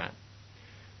mean that.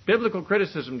 Biblical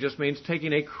criticism just means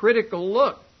taking a critical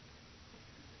look,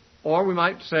 or we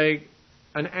might say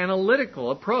an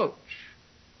analytical approach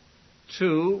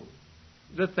to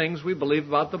the things we believe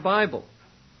about the Bible.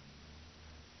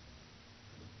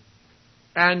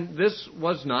 And this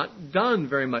was not done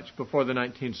very much before the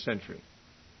 19th century.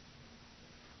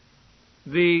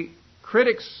 The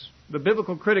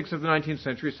biblical critics of the 19th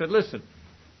century said, listen,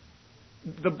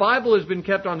 the Bible has been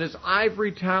kept on this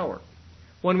ivory tower.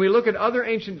 When we look at other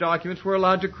ancient documents, we're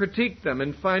allowed to critique them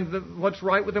and find what's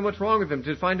right with them, what's wrong with them,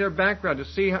 to find their background, to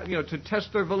see how, to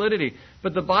test their validity.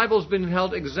 But the Bible's been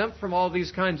held exempt from all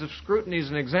these kinds of scrutinies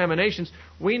and examinations.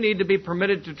 We need to be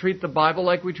permitted to treat the Bible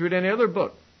like we treat any other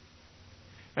book.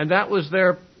 And that was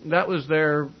their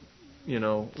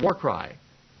war cry.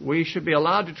 We should be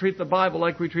allowed to treat the Bible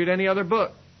like we treat any other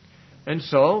book. And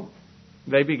so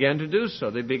they began to do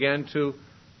so. They began to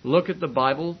look at the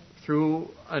Bible through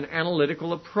an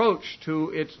analytical approach to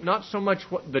it's not so much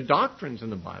what the doctrines in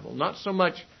the Bible, not so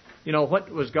much,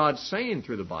 what was God saying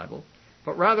through the Bible,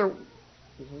 but rather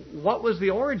what was the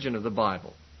origin of the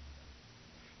Bible.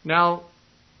 Now,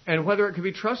 and whether it could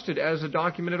be trusted as a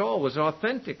document at all, was it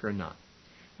authentic or not.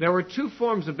 There were two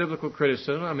forms of biblical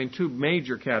criticism, two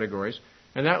major categories,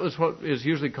 and that was what is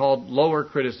usually called lower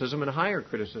criticism and higher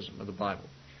criticism of the Bible.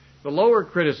 The lower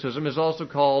criticism is also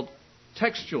called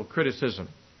textual criticism.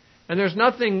 And there's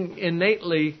nothing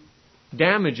innately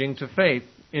damaging to faith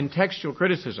in textual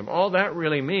criticism. All that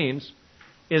really means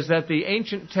is that the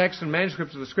ancient texts and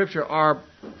manuscripts of the Scripture are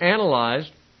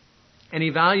analyzed and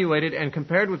evaluated and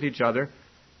compared with each other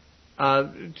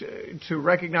to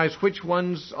recognize which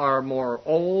ones are more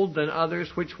old than others,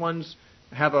 which ones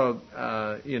have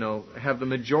have the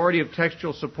majority of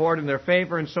textual support in their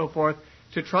favor, and so forth,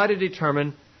 to try to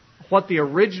determine what the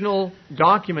original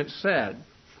document said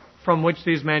from which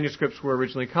these manuscripts were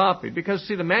originally copied. Because,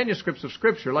 see, the manuscripts of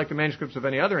Scripture, like the manuscripts of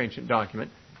any other ancient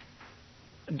document,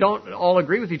 don't all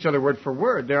agree with each other word for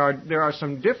word. There are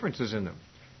some differences in them.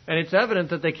 And it's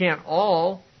evident that they can't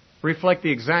all reflect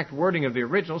the exact wording of the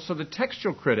original, so the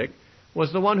textual critic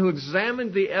was the one who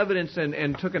examined the evidence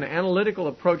and took an analytical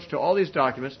approach to all these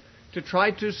documents to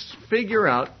try to figure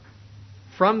out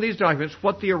from these documents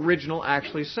what the original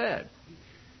actually said.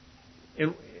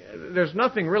 There's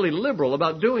nothing really liberal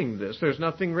about doing this. There's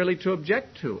nothing really to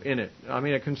object to in it. I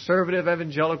mean, a conservative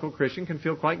evangelical Christian can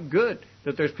feel quite good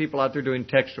that there's people out there doing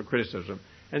textual criticism.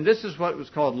 And this is what was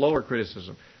called lower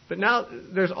criticism. But now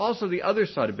there's also the other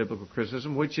side of biblical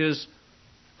criticism, which is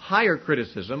higher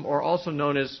criticism, or also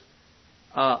known as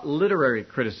literary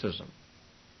criticism.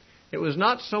 It was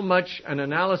not so much an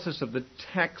analysis of the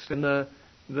text and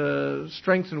the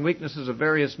strengths and weaknesses of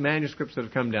various manuscripts that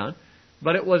have come down,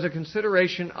 but it was a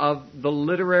consideration of the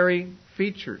literary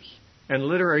features and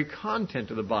literary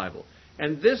content of the Bible.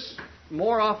 And this,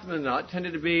 more often than not,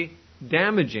 tended to be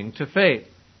damaging to faith.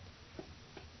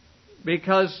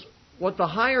 Because what the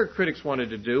higher critics wanted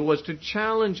to do was to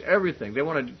challenge everything. They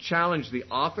wanted to challenge the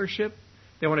authorship.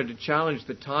 They wanted to challenge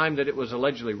the time that it was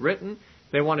allegedly written.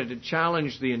 They wanted to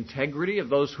challenge the integrity of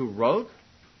those who wrote.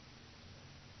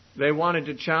 They wanted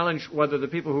to challenge whether the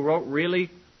people who wrote really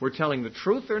were telling the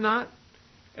truth or not.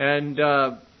 And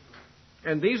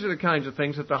these are the kinds of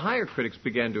things that the higher critics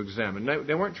began to examine.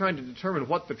 They weren't trying to determine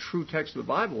what the true text of the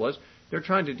Bible was. They're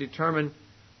trying to determine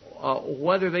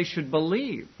whether they should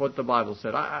believe what the Bible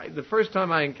said. The first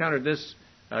time I encountered this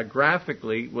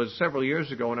graphically was several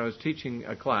years ago when I was teaching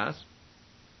a class,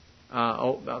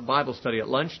 a Bible study at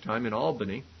lunchtime in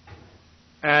Albany.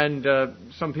 And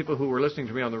some people who were listening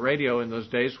to me on the radio in those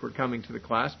days were coming to the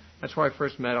class. That's where I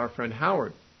first met our friend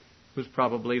Howard, who's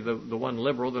probably the one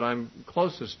liberal that I'm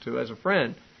closest to as a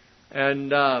friend.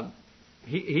 And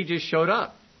he just showed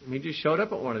up. He just showed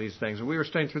up at one of these things. And we were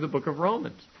studying through the book of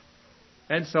Romans.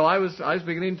 And so I was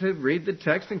beginning to read the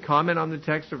text and comment on the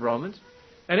text of Romans.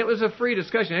 And it was a free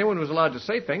discussion. Anyone was allowed to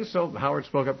say things, so Howard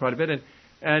spoke up quite a bit.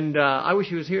 And I wish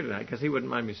he was here tonight, because he wouldn't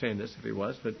mind me saying this if he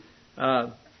was.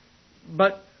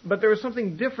 But there was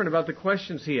something different about the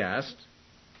questions he asked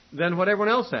than what everyone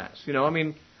else asked. You know, I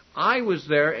mean, I was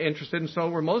there interested, and so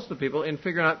were most of the people, in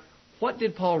figuring out what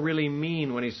did Paul really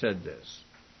mean when he said this.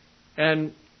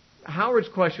 And Howard's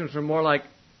questions were more like,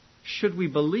 should we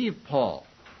believe Paul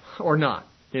or not?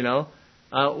 You know,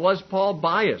 was Paul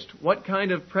biased? What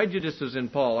kind of prejudices in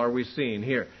Paul are we seeing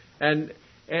here? And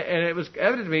it was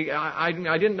evident to me, I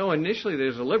didn't know initially that he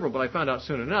was a liberal, but I found out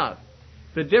soon enough.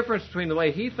 The difference between the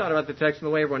way he thought about the text and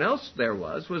the way everyone else there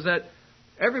was that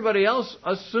everybody else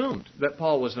assumed that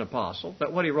Paul was an apostle,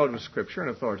 that what he wrote was scripture and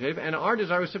authoritative, and our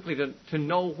desire was simply to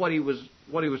know what he was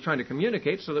trying to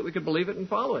communicate so that we could believe it and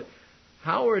follow it.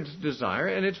 Howard's desire,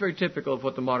 and it's very typical of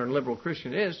what the modern liberal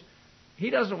Christian is, he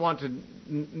doesn't want to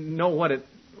know what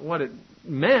it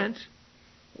meant.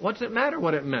 What's it matter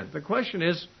what it meant? The question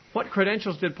is, what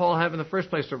credentials did Paul have in the first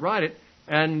place to write it?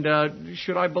 And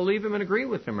should I believe him and agree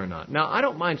with him or not? Now, I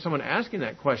don't mind someone asking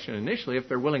that question initially if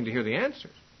they're willing to hear the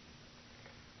answers.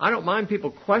 I don't mind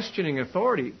people questioning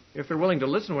authority if they're willing to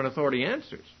listen when authority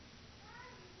answers.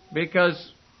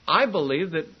 Because I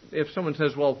believe that if someone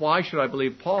says, well, why should I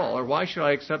believe Paul? Or why should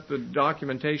I accept the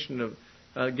documentation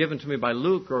given to me by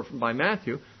Luke or by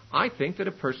Matthew? I think that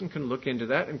a person can look into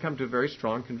that and come to very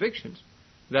strong convictions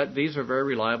that these are very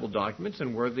reliable documents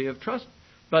and worthy of trust.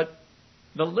 But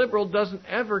the liberal doesn't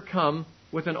ever come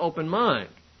with an open mind.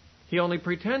 He only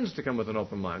pretends to come with an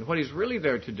open mind. What he's really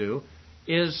there to do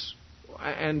is,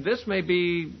 and this may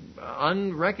be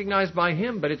unrecognized by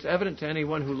him, but it's evident to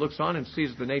anyone who looks on and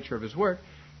sees the nature of his work,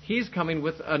 he's coming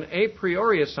with an a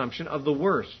priori assumption of the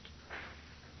worst.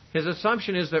 His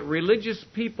assumption is that religious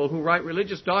people who write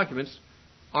religious documents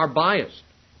are biased,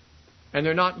 and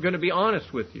they're not going to be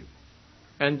honest with you.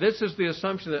 And this is the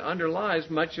assumption that underlies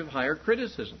much of higher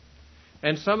criticism.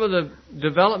 And some of the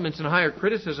developments in higher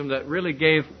criticism that really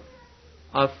gave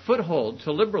a foothold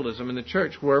to liberalism in the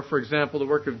church were, for example, the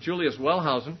work of Julius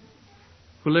Wellhausen,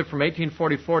 who lived from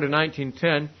 1844 to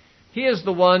 1910. He is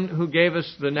the one who gave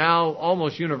us the now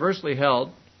almost universally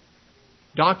held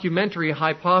documentary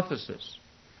hypothesis.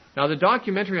 Now, the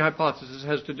documentary hypothesis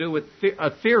has to do with a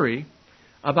theory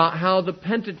about how the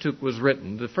Pentateuch was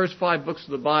written, the first 5 books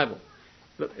of the Bible.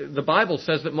 The Bible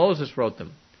says that Moses wrote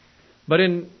them. But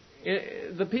in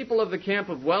the people of the camp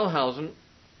of Wellhausen,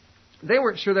 they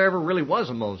weren't sure there ever really was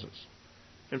a Moses.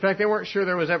 In fact, they weren't sure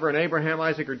there was ever an Abraham,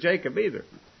 Isaac, or Jacob either.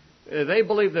 They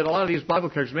believed that a lot of these Bible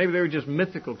characters, maybe they were just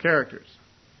mythical characters.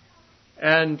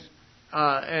 And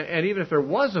even if there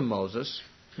was a Moses,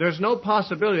 there's no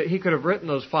possibility that he could have written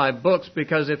those 5 books,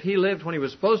 because if he lived when he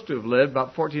was supposed to have lived,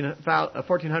 about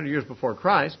 1,400 years before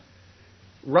Christ,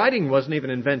 writing wasn't even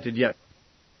invented yet.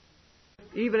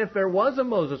 Even if there was a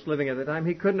Moses living at the time,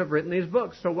 he couldn't have written these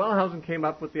books. So Wellhausen came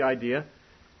up with the idea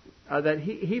that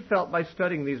he felt by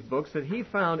studying these books that he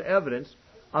found evidence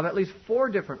of at least 4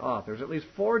 different authors, at least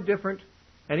 4 different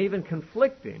and even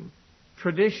conflicting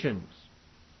traditions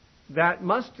that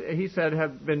must, he said,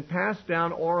 have been passed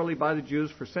down orally by the Jews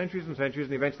for centuries and centuries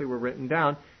and eventually were written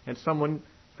down, and someone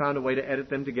found a way to edit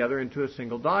them together into a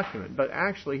single document. But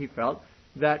actually he felt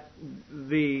that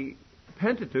the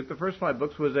Pentateuch, the first 5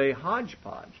 books, was a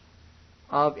hodgepodge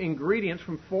of ingredients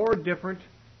from 4 different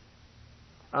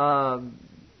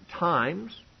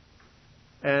times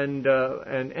and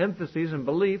emphases and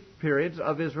belief periods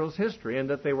of Israel's history, and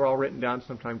that they were all written down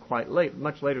sometime quite late,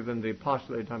 much later than the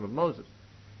postulated time of Moses.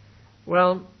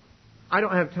 Well, I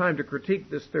don't have time to critique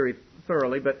this theory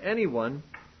thoroughly, but anyone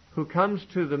who comes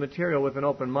to the material with an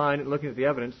open mind and looking at the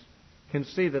evidence can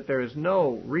see that there is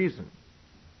no reason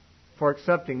for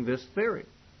accepting this theory.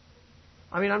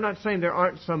 I mean, I'm not saying there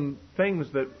aren't some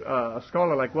things that a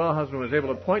scholar like Wellhausen was able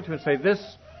to point to and say, this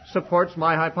supports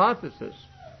my hypothesis.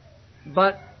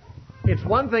 But it's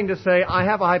one thing to say, I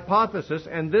have a hypothesis,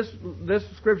 and this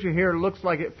scripture here looks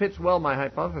like it fits well my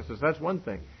hypothesis. That's one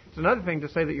thing. It's another thing to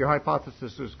say that your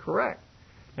hypothesis is correct,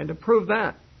 and to prove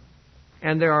that.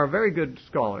 And there are very good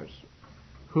scholars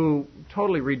who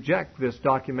totally reject this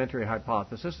documentary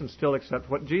hypothesis and still accept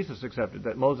what Jesus accepted,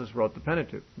 that Moses wrote the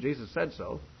Pentateuch. Jesus said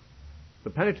so. The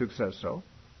Pentateuch says so.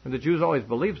 And the Jews always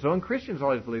believed so, and Christians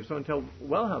always believed so until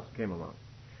Wellhausen came along.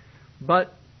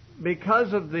 But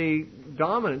because of the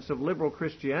dominance of liberal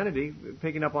Christianity,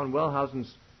 picking up on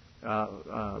Wellhausen's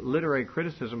literary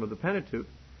criticism of the Pentateuch,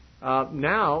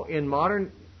 now in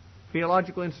modern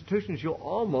theological institutions you'll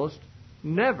almost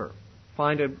never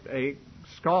find a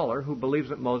scholar who believes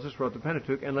that Moses wrote the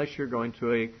Pentateuch unless you're going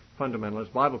to a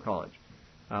fundamentalist Bible college,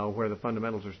 where the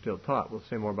fundamentals are still taught. We'll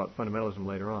say more about fundamentalism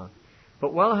later on.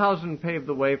 But Wellhausen paved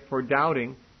the way for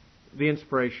doubting the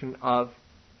inspiration of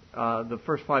the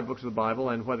first 5 books of the Bible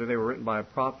and whether they were written by a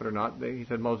prophet or not. He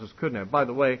said Moses couldn't have. By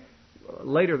the way,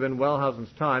 later than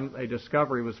Wellhausen's time, a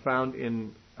discovery was found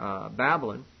in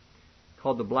Babylon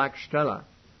called the Black Stela,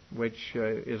 which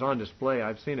is on display.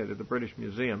 I've seen it at the British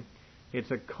Museum. It's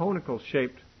a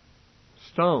conical-shaped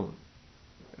stone.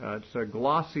 It's a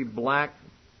glossy black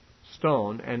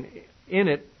stone, and in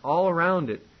it, all around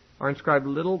it, are inscribed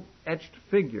little etched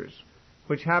figures,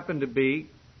 which happen to be,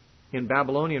 in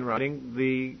Babylonian writing,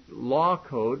 the law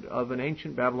code of an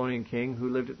ancient Babylonian king who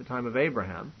lived at the time of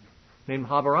Abraham, named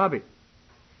Hammurabi.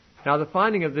 Now, the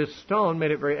finding of this stone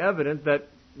made it very evident that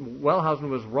Wellhausen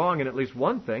was wrong in at least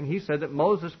one thing. He said that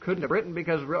Moses couldn't have written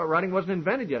because writing wasn't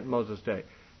invented yet in Moses' day.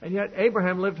 And yet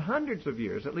Abraham lived hundreds of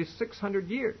years, at least 600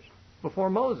 years, before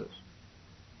Moses.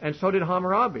 And so did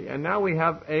Hammurabi. And now we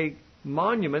have a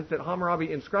monument that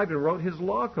Hammurabi inscribed and wrote his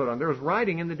law code on. There was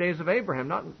writing in the days of Abraham,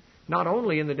 not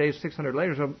only in the days 600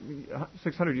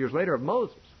 years later of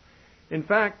Moses. In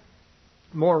fact,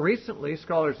 more recently,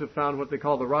 scholars have found what they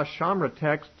call the Rosh Shamra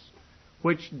texts,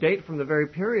 which date from the very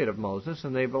period of Moses,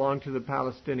 and they belong to the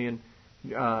Palestinian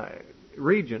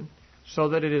region, so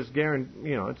that it is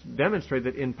it's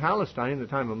demonstrated that in Palestine, in the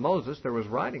time of Moses, there was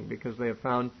writing, because they have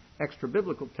found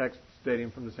extra-biblical texts dating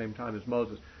from the same time as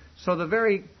Moses. So the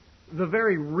very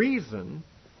reason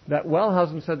that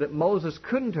Wellhausen said that Moses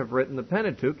couldn't have written the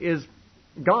Pentateuch is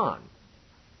gone.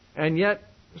 And yet,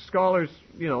 scholars,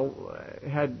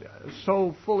 had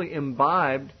so fully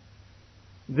imbibed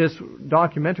this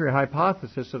documentary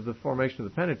hypothesis of the formation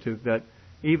of the Pentateuch that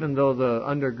even though the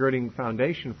undergirding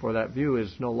foundation for that view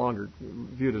is no longer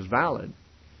viewed as valid,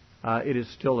 it is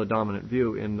still a dominant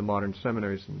view in the modern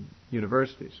seminaries and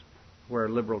universities where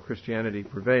liberal Christianity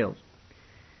prevails.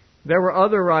 There were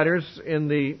other writers in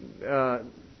the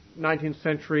 19th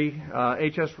century,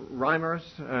 H.S. Reimers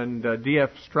and D.F.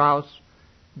 Strauss,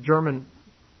 German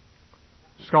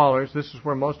scholars. This is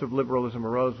where most of liberalism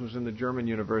arose, was in the German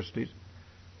universities.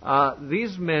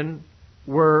 These men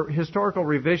were historical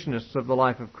revisionists of the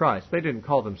life of Christ. They didn't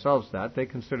call themselves that. They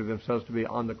considered themselves to be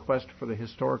on the quest for the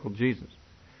historical Jesus.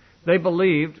 They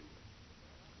believed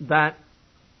that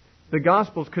the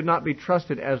Gospels could not be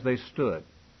trusted as they stood.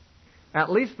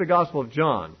 At least the Gospel of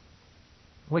John,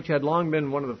 which had long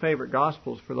been one of the favorite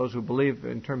Gospels for those who believe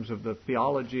in terms of the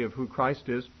theology of who Christ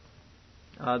is.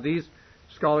 These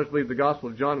scholars believed the Gospel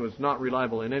of John was not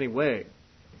reliable in any way,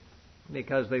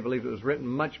 because they believed it was written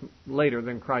much later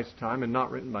than Christ's time and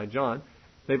not written by John.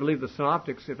 They believed the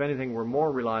Synoptics, if anything, were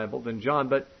more reliable than John,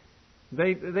 but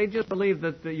they just believed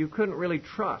that you couldn't really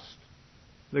trust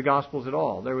the Gospels at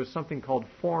all. There was something called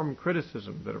form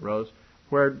criticism that arose,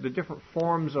 where the different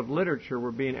forms of literature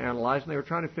were being analyzed, and they were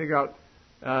trying to figure out,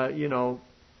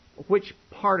 which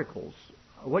particles,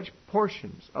 which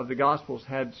portions of the Gospels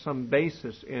had some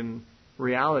basis in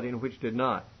reality and which did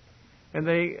not.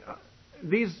 And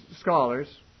these scholars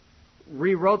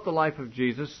rewrote the life of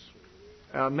Jesus,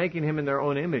 making him in their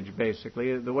own image,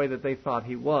 basically, the way that they thought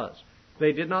he was.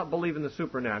 They did not believe in the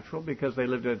supernatural because they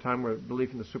lived at a time where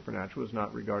belief in the supernatural was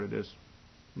not regarded as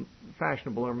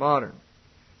fashionable or modern.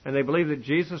 And they believed that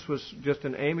Jesus was just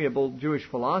an amiable Jewish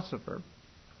philosopher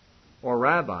or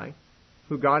rabbi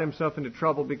who got himself into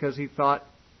trouble because he thought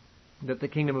that the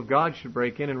kingdom of God should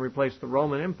break in and replace the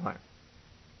Roman Empire.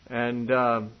 And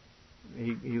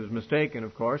he was mistaken,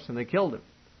 of course, and they killed him.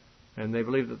 And they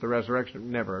believed that the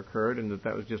resurrection never occurred and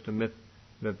that was just a myth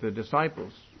that the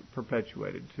disciples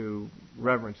perpetuated to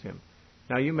reverence him.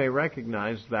 Now, you may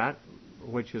recognize that,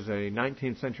 which is a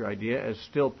 19th century idea, as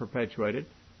still perpetuated,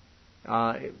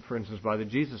 for instance, by the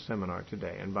Jesus Seminar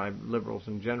today and by liberals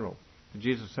in general. The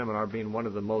Jesus Seminar being one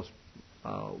of the most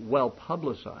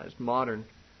well-publicized modern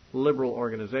liberal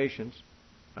organizations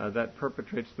that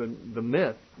perpetrates the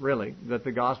myth, really, that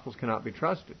the Gospels cannot be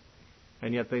trusted.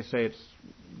 And yet they say it's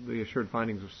the assured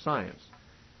findings of science,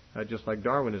 just like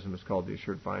Darwinism is called the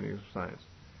assured findings of science.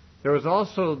 There was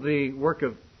also the work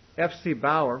of F.C.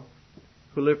 Bauer,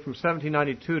 who lived from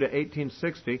 1792 to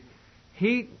 1860.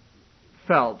 He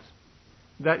felt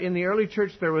that in the early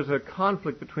church there was a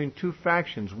conflict between two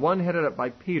factions, one headed up by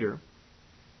Peter,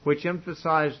 which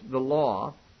emphasized the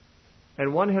law,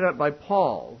 and one headed up by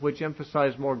Paul, which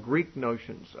emphasized more Greek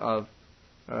notions of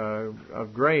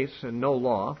grace and no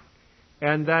law,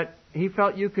 and that he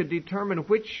felt you could determine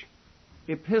which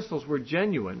epistles were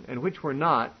genuine and which were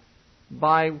not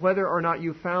by whether or not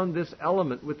you found this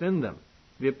element within them.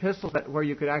 The epistles where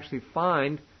you could actually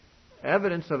find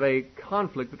evidence of a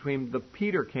conflict between the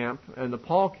Peter camp and the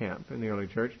Paul camp in the early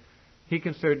church, he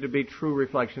considered to be true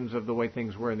reflections of the way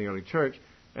things were in the early church,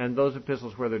 and those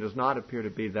epistles where there does not appear to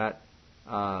be that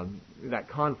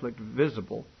conflict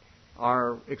visible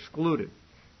are excluded.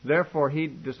 Therefore, he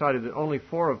decided that only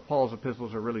 4 of Paul's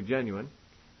epistles are really genuine: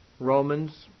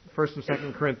 Romans, 1st and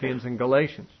 2nd Corinthians, and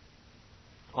Galatians.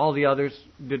 All the others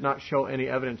did not show any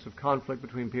evidence of conflict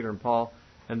between Peter and Paul,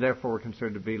 and therefore were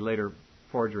considered to be later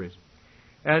forgeries.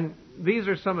 And these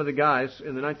are some of the guys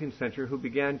in the 19th century who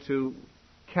began to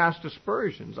cast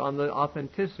aspersions on the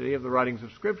authenticity of the writings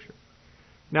of Scripture.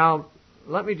 Now,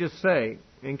 let me just say,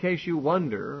 in case you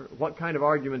wonder what kind of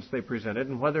arguments they presented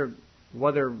and whether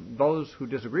those who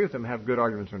disagree with them have good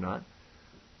arguments or not,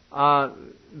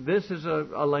 this is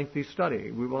a lengthy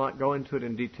study. We will not go into it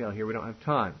in detail here. We don't have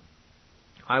time.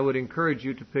 I would encourage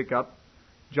you to pick up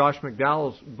Josh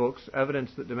McDowell's books,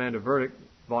 Evidence That Demand a Verdict,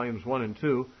 volumes 1 and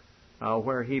 2,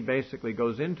 where he basically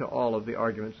goes into all of the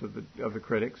arguments of the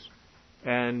critics,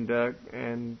 and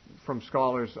from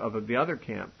scholars of the other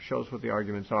camp shows what the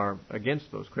arguments are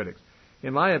against those critics.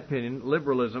 In my opinion,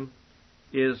 liberalism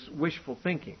is wishful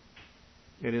thinking.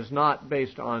 It is not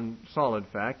based on solid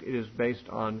fact. It is based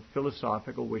on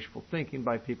philosophical wishful thinking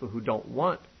by people who don't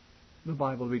want the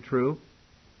Bible to be true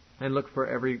and look for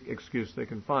every excuse they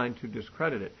can find to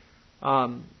discredit it.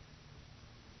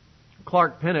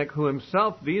 Clark Pinnock, who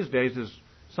himself these days is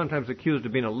sometimes accused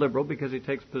of being a liberal because he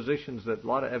takes positions that a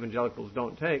lot of evangelicals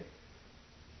don't take,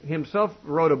 himself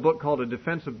wrote a book called A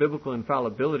Defense of Biblical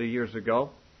Infallibility years ago,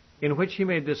 in which he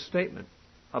made this statement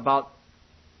about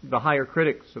the higher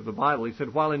critics of the Bible. He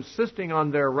said, while insisting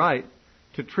on their right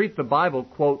to treat the Bible,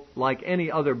 quote, like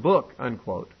any other book,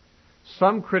 unquote,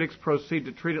 some critics proceed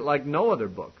to treat it like no other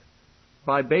book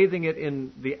by bathing it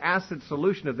in the acid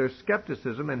solution of their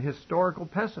skepticism and historical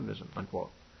pessimism,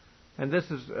 unquote. And this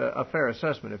is a fair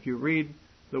assessment. If you read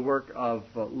the work of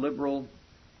liberal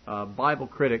Bible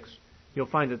critics, you'll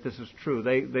find that this is true.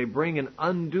 They bring an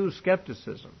undue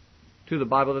skepticism to the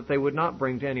Bible that they would not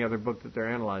bring to any other book that they're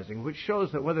analyzing, which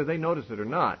shows that whether they notice it or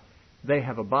not, they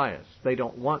have a bias. They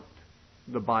don't want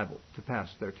the Bible to pass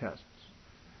their tests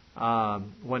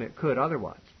when it could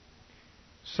otherwise.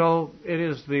 So it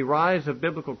is the rise of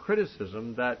biblical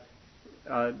criticism that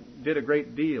did a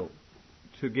great deal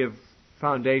to give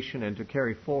foundation and to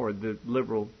carry forward the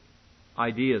liberal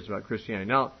ideas about Christianity.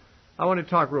 Now, I want to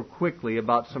talk real quickly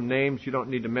about some names. You don't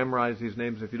need to memorize these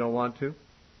names if you don't want to.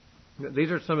 These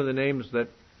are some of the names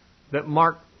that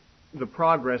mark the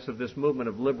progress of this movement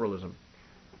of liberalism.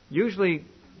 Usually,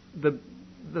 the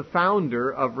founder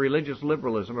of religious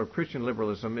liberalism, or Christian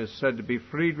liberalism, is said to be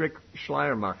Friedrich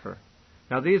Schleiermacher.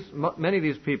 Now, many of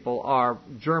these people are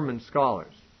German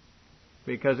scholars,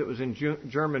 because it was in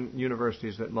German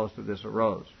universities that most of this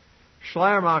arose.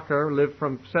 Schleiermacher lived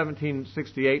from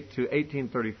 1768 to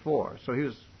 1834, so he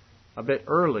was a bit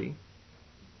early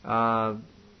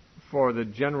for the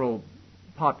general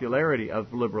popularity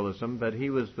of liberalism, but he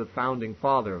was the founding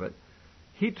father of it.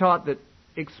 He taught that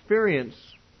experience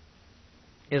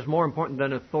is more important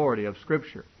than authority of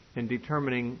Scripture in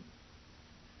determining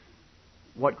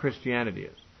what Christianity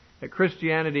is. That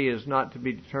Christianity is not to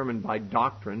be determined by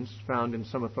doctrines found in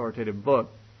some authoritative book,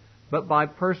 but by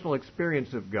personal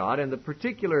experience of God, and the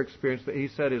particular experience that he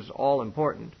said is all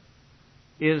important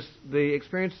is the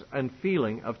experience and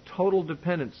feeling of total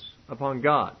dependence upon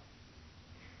God.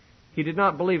 He did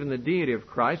not believe in the deity of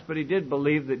Christ, but he did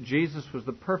believe that Jesus was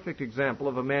the perfect example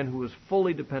of a man who was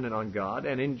fully dependent on God,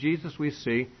 and in Jesus we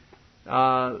see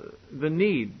the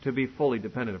need to be fully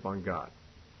dependent upon God.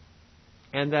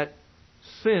 And that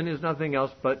sin is nothing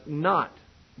else but not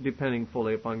depending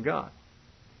fully upon God.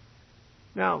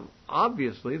 Now,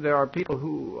 obviously, there are people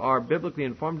who are biblically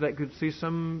informed that could see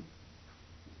some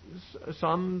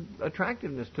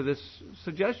attractiveness to this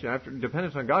suggestion. After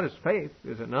dependence on God is faith,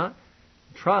 is it not?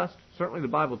 Trust. Certainly the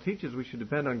Bible teaches we should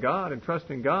depend on God and trust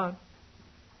in God.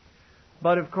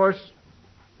 But, of course,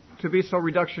 to be so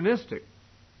reductionistic,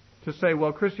 to say,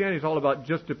 well, Christianity is all about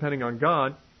just depending on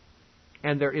God,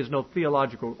 and there is no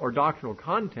theological or doctrinal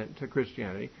content to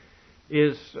Christianity,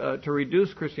 is to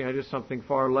reduce Christianity to something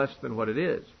far less than what it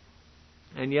is.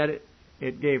 And yet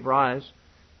it gave rise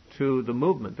to the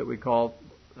movement that we call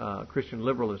Christian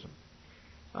liberalism.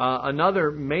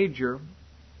 Another major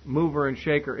mover and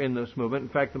shaker in this movement, in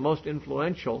fact, the most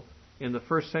influential in the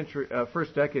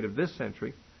first decade of this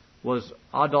century, was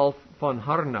Adolf von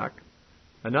Harnack,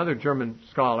 another German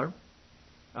scholar.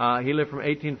 He lived from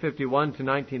 1851 to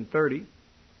 1930.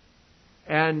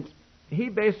 And he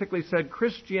basically said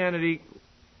Christianity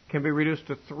can be reduced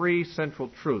to three central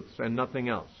truths and nothing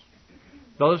else.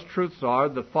 Those truths are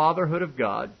the fatherhood of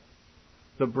God,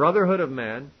 the brotherhood of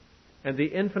man, and the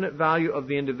infinite value of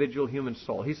the individual human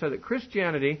soul. He said that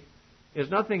Christianity is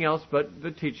nothing else but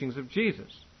the teachings of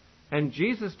Jesus. And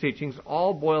Jesus' teachings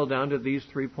all boil down to these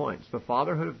 3 points: the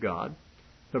fatherhood of God,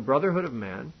 the brotherhood of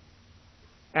man,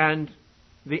 and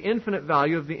the infinite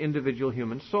value of the individual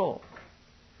human soul.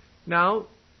 Now,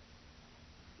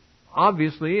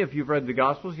 obviously, if you've read the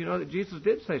Gospels, you know that Jesus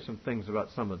did say some things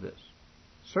about some of this.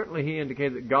 Certainly he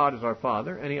indicated that God is our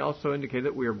Father, and he also indicated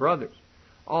that we are brothers.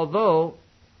 Although,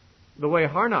 the way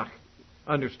Harnack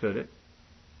understood it,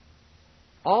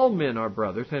 all men are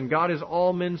brothers, and God is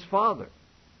all men's Father,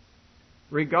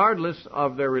 regardless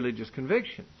of their religious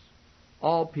convictions.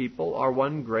 All people are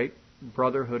one great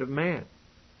brotherhood of man,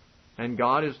 and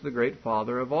God is the great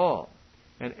Father of all,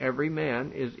 and every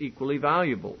man is equally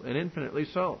valuable, and infinitely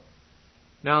so.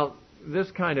 Now, this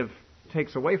kind of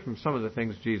takes away from some of the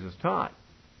things Jesus taught,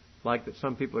 like that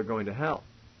some people are going to hell,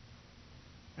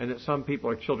 and that some people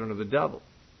are children of the devil,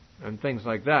 and things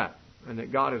like that, and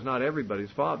that God is not everybody's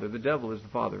father. The devil is the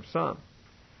father of some.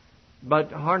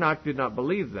 But Harnack did not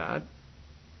believe that.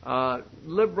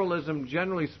 Liberalism,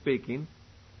 generally speaking,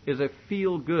 is a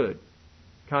feel-good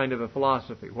kind of a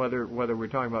philosophy, whether we're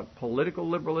talking about political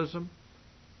liberalism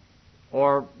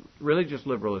or religious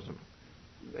liberalism.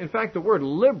 In fact, the word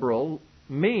liberal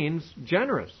means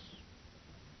generous.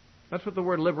 That's what the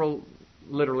word liberal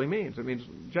literally means. It means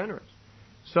generous.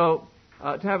 So,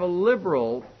 to have a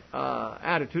liberal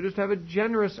attitude is to have a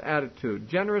generous attitude.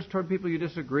 Generous toward people you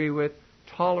disagree with,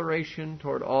 toleration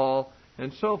toward all,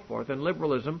 and so forth. And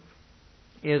liberalism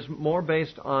is more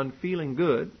based on feeling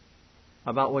good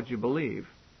about what you believe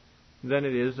than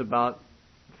it is about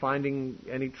finding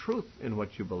any truth in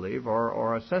what you believe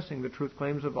or assessing the truth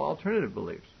claims of alternative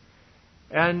beliefs.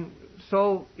 And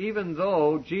so, even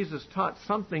though Jesus taught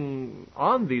something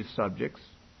on these subjects,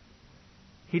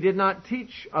 he did not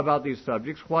teach about these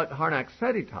subjects what Harnack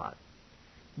said he taught.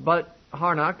 But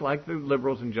Harnack, like the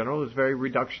liberals in general, is very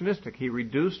reductionistic. He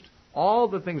reduced all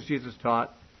the things Jesus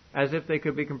taught as if they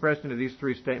could be compressed into these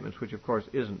 3 statements, which of course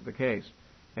isn't the case.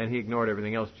 And he ignored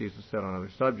everything else Jesus said on other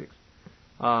subjects.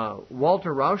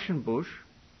 Walter Rauschenbusch,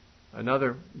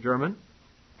 another German,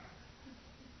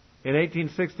 in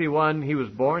 1861 he was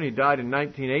born. He died in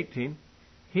 1918.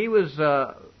 He was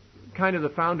kind of the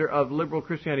founder of liberal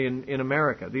Christianity in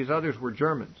America. These others were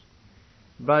Germans.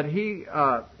 But he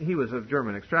was of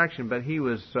German extraction, but he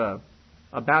was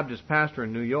a Baptist pastor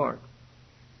in New York.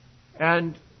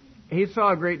 And he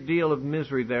saw a great deal of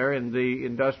misery there in the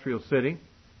industrial city.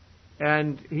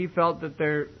 And he felt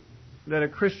that a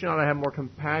Christian ought to have more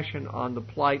compassion on the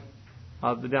plight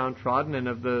of the downtrodden and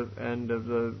of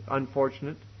the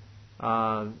unfortunate,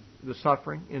 the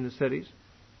suffering in the cities.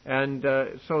 And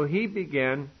so he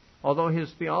began, although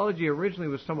his theology originally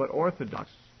was somewhat orthodox,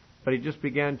 but he just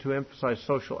began to emphasize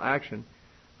social action,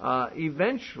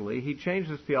 eventually he changed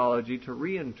his theology to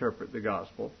reinterpret the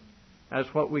gospel as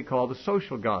what we call the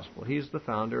social gospel. He's the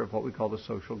founder of what we call the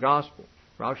social gospel,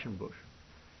 Rauschenbusch.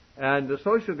 And the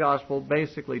social gospel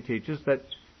basically teaches that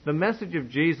The message of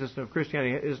Jesus and of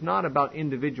Christianity is not about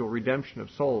individual redemption of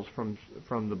souls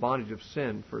from the bondage of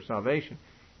sin for salvation.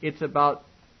 It's about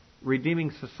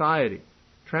redeeming society,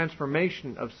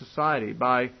 transformation of society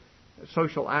by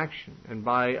social action and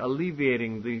by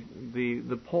alleviating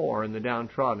the poor and the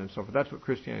downtrodden and so forth. That's what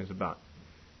Christianity is about.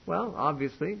 Well,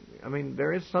 obviously, I mean,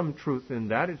 there is some truth in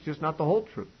that. It's just not the whole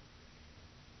truth.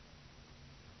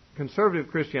 Conservative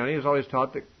Christianity has always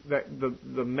taught that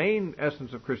the main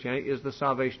essence of Christianity is the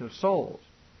salvation of souls.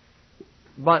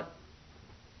 But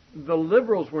the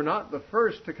liberals were not the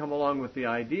first to come along with the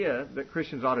idea that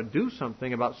Christians ought to do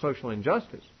something about social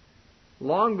injustice.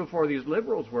 Long before these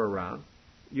liberals were around,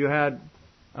 you had,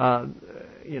 the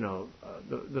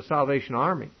Salvation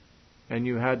Army, and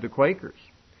you had the Quakers,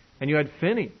 and you had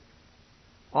Finney,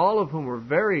 all of whom were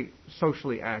very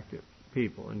socially active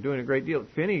people and doing a great deal.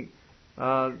 Finney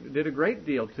did a great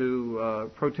deal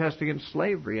to protest against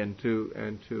slavery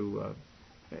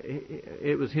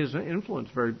it was his influence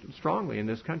very strongly in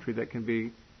this country that can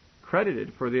be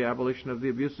credited for the abolition of the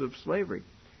abuses of slavery.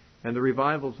 And the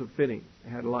revivals of Finney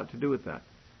had a lot to do with that.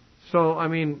 So, I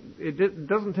mean, it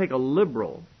doesn't take a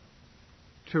liberal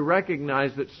to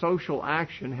recognize that social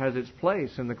action has its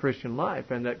place in the Christian life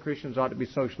and that Christians ought to be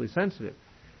socially sensitive.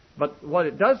 But what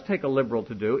it does take a liberal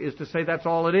to do is to say that's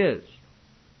all it is,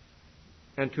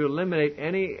 and to eliminate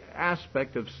any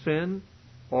aspect of sin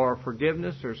or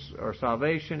forgiveness or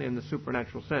salvation in the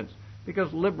supernatural sense,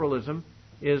 because liberalism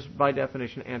is by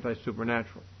definition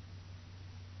anti-supernatural.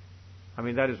 I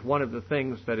mean, that is one of the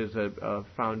things that is a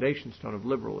foundation stone of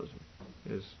liberalism,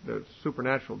 is the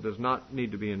supernatural does not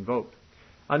need to be invoked.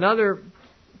 Another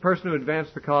person who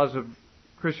advanced the cause of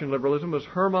Christian liberalism was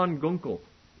Hermann Gunkel,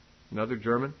 another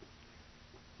German.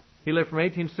 He lived from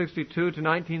 1862 to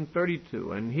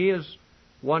 1932, and he is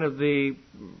one of the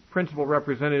principal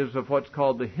representatives of what's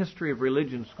called the history of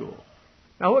religion school.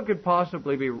 Now, what could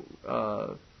possibly be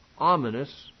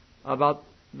ominous about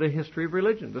the history of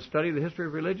religion? The study of the history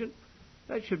of religion?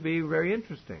 That should be very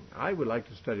interesting. I would like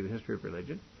to study the history of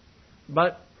religion.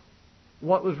 But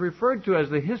what was referred to as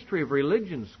the history of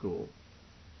religion school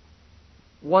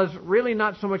was really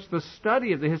not so much the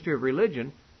study of the history of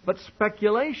religion, but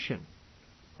speculation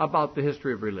about the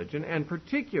history of religion, and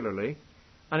particularly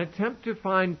an attempt to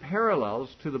find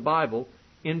parallels to the Bible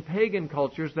in pagan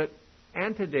cultures that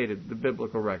antedated the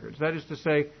biblical records. That is to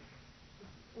say,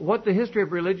 what the history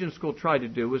of religion school tried to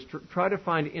do was try to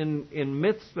find in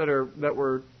myths that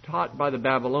were taught by the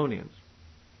Babylonians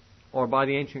or by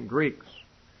the ancient Greeks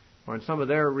or in some of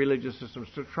their religious systems,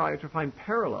 to try to find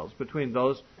parallels between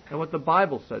those and what the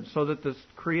Bible said, so that the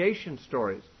creation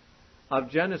stories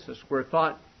of Genesis were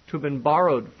thought to have been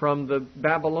borrowed from the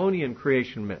Babylonian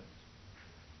creation myths.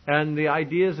 And the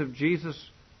ideas of Jesus'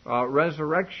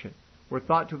 resurrection were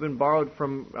thought to have been borrowed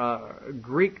from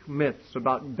Greek myths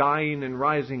about dying and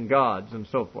rising gods and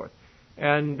so forth.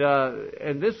 And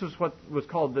this is what was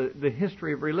called the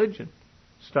history of religion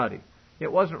study.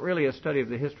 It wasn't really a study of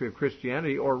the history of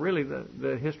Christianity or really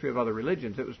the history of other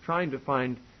religions. It was trying to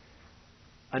find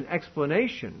an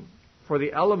explanation for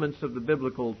the elements of the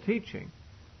biblical teaching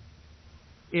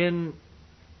in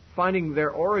finding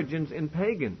their origins in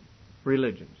pagan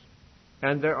religions.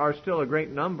 And there are still a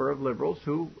great number of liberals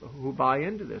who buy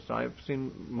into this. I've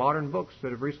seen modern books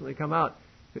that have recently come out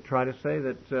that try to say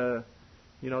that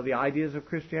the ideas of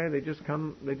Christianity they just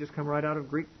come right out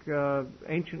of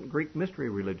ancient Greek mystery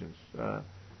religions.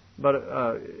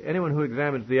 But anyone who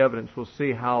examines the evidence will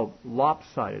see how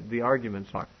lopsided the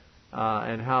arguments are,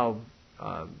 and how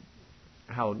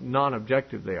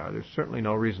non-objective they are. There's certainly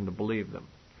no reason to believe them.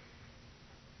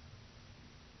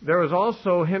 There was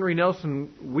also Henry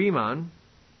Nelson Wieman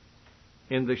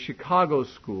in the Chicago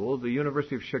School. The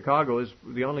University of Chicago is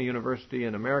the only university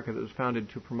in America that was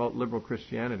founded to promote liberal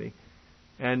Christianity.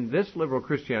 And this liberal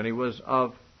Christianity was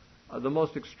of the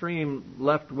most extreme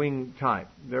left-wing type.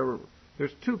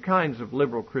 There's two kinds of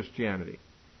liberal Christianity.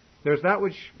 There's that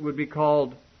which would be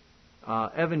called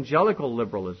evangelical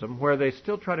liberalism, where they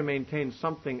still try to maintain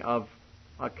something of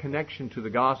a connection to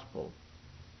the gospel,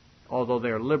 although they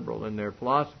are liberal in their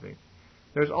philosophy.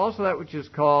 There's also that which is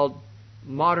called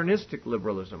modernistic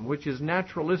liberalism, which is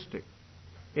naturalistic.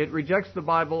 It rejects the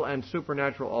Bible and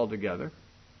supernatural altogether,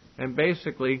 and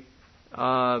basically,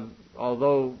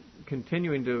 although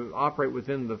continuing to operate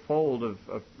within the fold of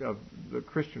the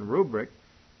Christian rubric,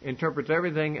 interprets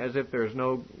everything as if there's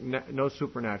no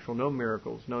supernatural, no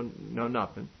miracles, no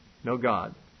nothing, no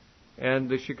God. And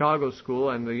the Chicago School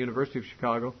and the University of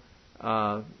Chicago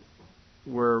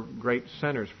were great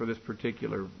centers for this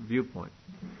particular viewpoint.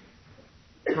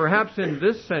 Perhaps in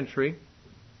this century,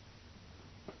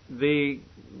 the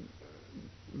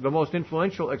the most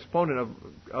influential exponent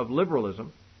of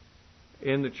liberalism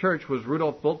in the church was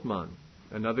Rudolf Bultmann,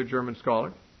 another German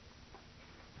scholar.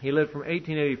 He lived from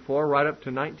 1884 right up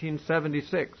to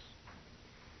 1976.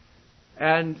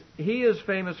 And he is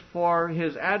famous for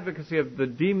his advocacy of the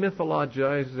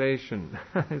demythologization.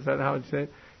 Is that how I'd say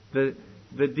it?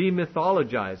 The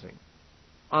demythologizing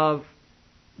of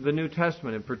the New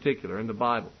Testament in particular, in the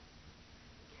Bible.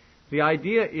 The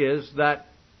idea is that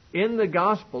in the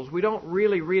Gospels, we don't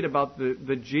really read about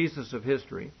the Jesus of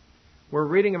history. We're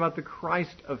reading about the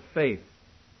Christ of faith.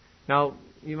 Now,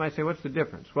 you might say, what's the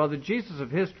difference? Well, the Jesus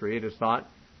of history, it is thought,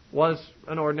 was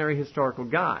an ordinary historical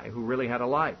guy who really had a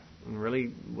life and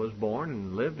really was born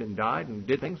and lived and died and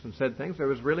did things and said things. There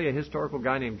was really a historical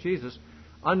guy named Jesus.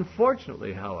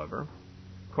 Unfortunately, however,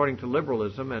 according to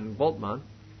liberalism and Bultmann,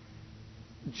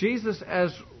 Jesus,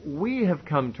 as we have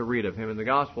come to read of him in the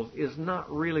Gospels, is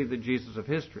not really the Jesus of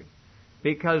history,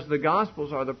 because the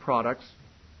Gospels are the products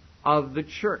of the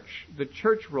church. The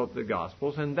church wrote the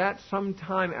Gospels, and that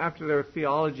sometime after their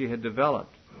theology had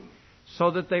developed, so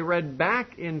that they read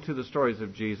back into the stories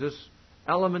of Jesus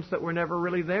elements that were never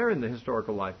really there in the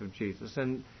historical life of Jesus.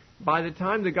 And by the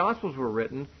time the Gospels were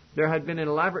written, there had been an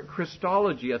elaborate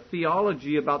Christology, a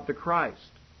theology about the Christ,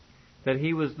 that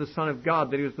he was the Son of God,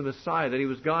 that he was the Messiah, that he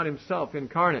was God himself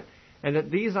incarnate, and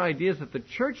that these ideas that the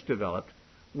church developed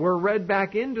were read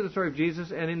back into the story of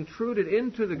Jesus and intruded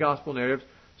into the gospel narratives,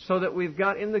 so that we've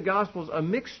got in the Gospels a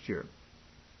mixture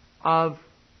of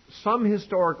some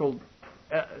historical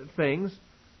things,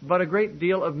 but a great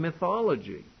deal of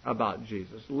mythology about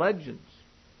Jesus, legends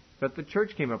that the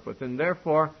church came up with. And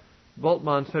therefore,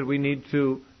 Bultmann said we need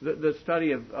to, the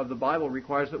study of the Bible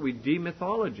requires that we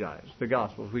demythologize the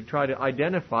Gospels. We try to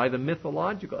identify the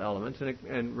mythological elements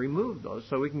and remove those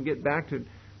so we can get back to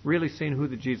really seeing who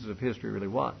the Jesus of history really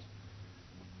was.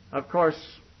 Of course,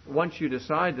 once you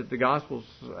decide that the Gospels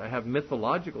have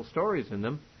mythological stories in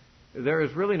them, there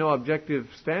is really no objective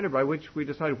standard by which we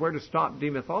decide where to stop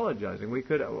demythologizing. We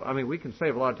can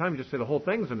save a lot of time and just say the whole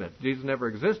thing's a myth. Jesus never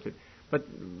existed. But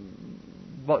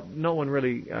no one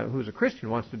really who's a Christian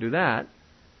wants to do that.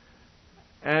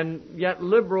 And yet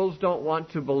liberals don't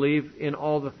want to believe in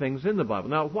all the things in the Bible.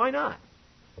 Now, why not?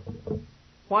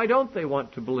 Why don't they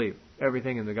want to believe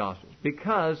everything in the Gospels?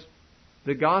 Because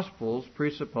the Gospels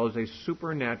presuppose a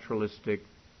supernaturalistic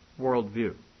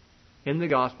worldview. In the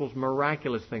Gospels,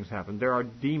 miraculous things happen. There are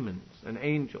demons and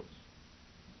angels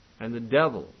and the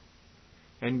devil.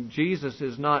 And Jesus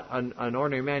is not an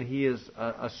ordinary man. He is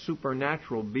a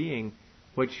supernatural being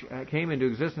which came into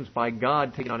existence by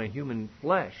God taking on a human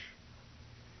flesh.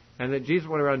 And that Jesus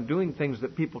went around doing things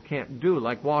that people can't do,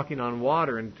 like walking on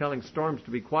water and telling storms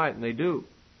to be quiet, and they do.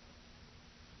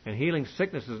 And healing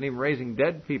sicknesses and even raising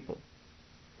dead people.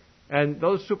 And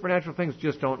those supernatural things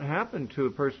just don't happen to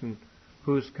a person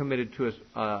who's committed to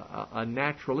a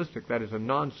naturalistic, that is, a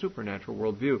non-supernatural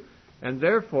worldview. And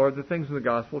therefore, the things in the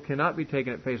gospel cannot be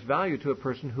taken at face value to a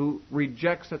person who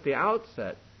rejects at the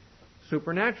outset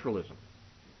supernaturalism.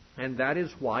 And that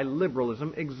is why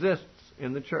liberalism exists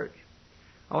in the church.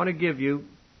 I want to give you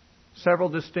several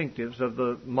distinctives of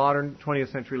the modern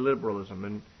 20th century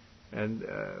liberalism, and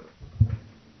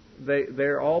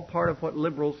they're all part of what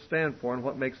liberals stand for and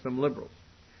what makes them liberals.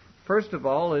 First of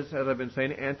all is, as I've been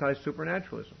saying,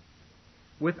 anti-supernaturalism.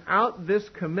 Without this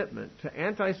commitment to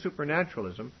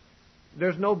anti-supernaturalism,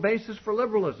 there's no basis for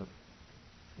liberalism.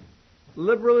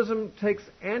 Liberalism takes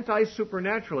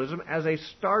anti-supernaturalism as a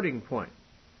starting point.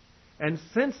 And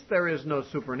since there is no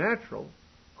supernatural,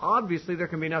 obviously there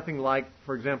can be nothing like,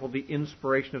 for example, the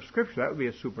inspiration of Scripture. That would be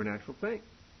a supernatural thing.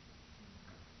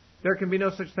 There can be no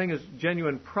such thing as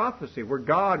genuine prophecy, where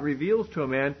God reveals to a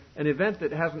man an event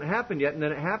that hasn't happened yet, and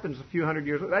then it happens a few hundred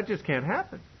years later. That just can't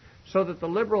happen. So that the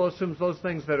liberal assumes those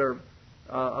things that are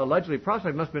allegedly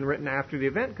prophesied must have been written after the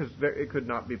event, because it could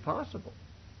not be possible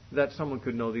that someone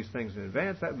could know these things in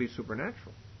advance. That would be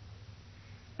supernatural.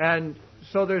 And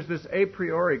so there's this a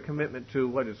priori commitment to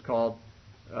what is called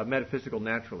metaphysical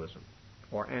naturalism,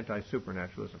 or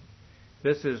anti-supernaturalism.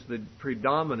 This is the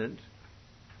predominant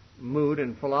mood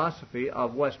and philosophy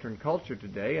of Western culture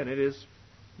today, and it is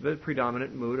the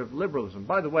predominant mood of liberalism.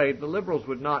 By the way, the liberals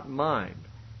would not mind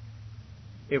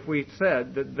if we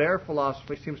said that their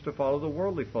philosophy seems to follow the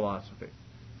worldly philosophy,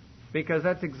 because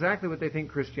that's exactly what they think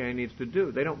Christianity needs to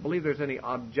do. They don't believe there's any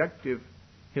objective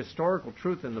historical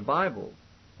truth in the Bible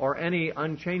or any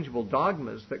unchangeable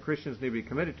dogmas that Christians need to be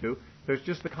committed to. There's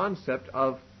just the concept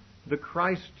of the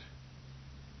Christ,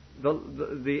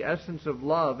 the essence of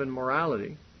love and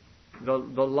morality, the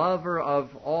lover of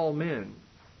all men,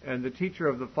 and the teacher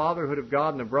of the fatherhood of God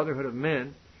and the brotherhood of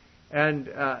men, And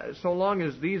so long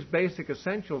as these basic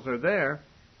essentials are there,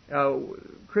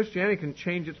 Christianity can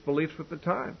change its beliefs with the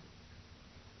time.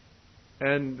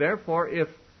 And therefore, if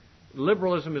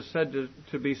liberalism is said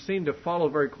to be seen to follow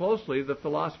very closely the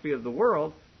philosophy of the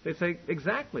world, they say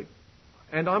exactly,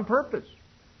 and on purpose,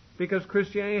 because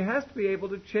Christianity has to be able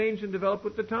to change and develop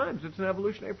with the times. It's an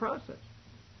evolutionary process.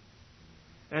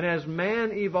 And as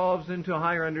man evolves into a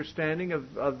higher understanding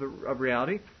of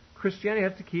reality, Christianity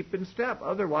has to keep in step.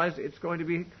 Otherwise, it's going to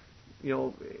be,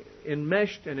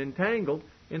 enmeshed and entangled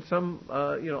in some,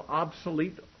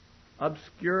 obsolete,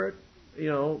 obscure,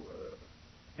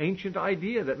 ancient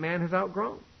idea that man has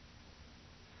outgrown.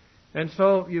 And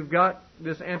so you've got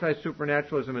this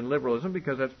anti-supernaturalism in liberalism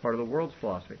because that's part of the world's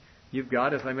philosophy. You've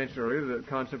got, as I mentioned earlier, the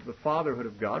concept of the fatherhood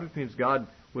of God, which means God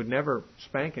would never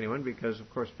spank anyone because, of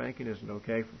course, spanking isn't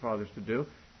okay for fathers to do.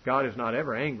 God is not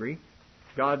ever angry.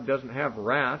 God doesn't have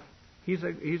wrath. He's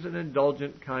an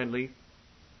indulgent, kindly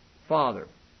father.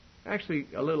 Actually,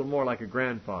 a little more like a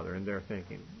grandfather in their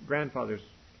thinking. Grandfathers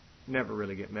never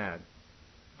really get mad.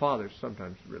 Fathers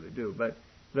sometimes really do. But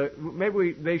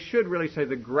they should really say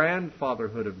the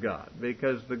grandfatherhood of God,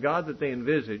 because the God that they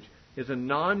envisage is a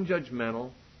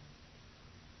non-judgmental,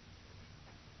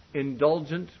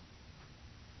 indulgent,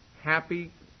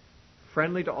 happy,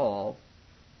 friendly to all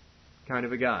kind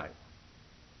of a guy.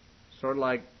 Sort of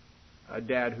like a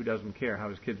dad who doesn't care how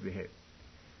his kids behave.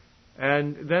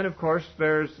 And then, of course,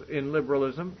 there's, in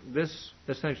liberalism, this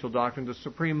essential doctrine, the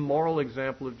supreme moral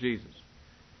example of Jesus.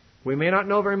 We may not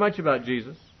know very much about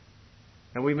Jesus,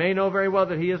 and we may know very well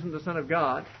that He isn't the Son of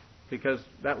God, because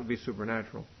that would be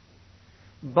supernatural.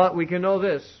 But we can know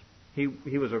this, He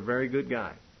was a very good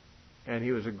guy, and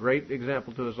He was a great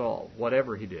example to us all,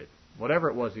 whatever He did. Whatever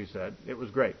it was He said, it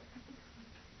was great.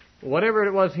 Whatever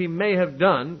it was He may have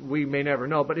done, we may never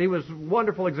know, but He was a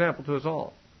wonderful example to us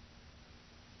all.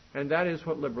 And that is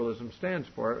what liberalism stands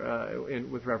for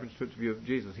with reference to its view of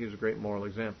Jesus. He was a great moral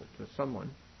example to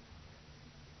someone.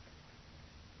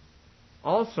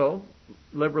 Also,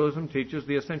 liberalism teaches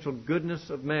the essential goodness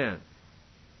of man.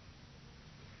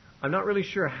 I'm not really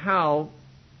sure how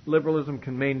liberalism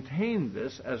can maintain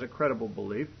this as a credible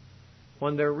belief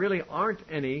when there really aren't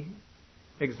any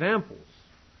examples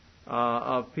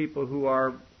of people who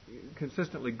are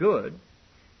consistently good.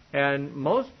 And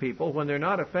most people, when they're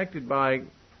not affected by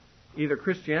either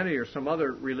Christianity or some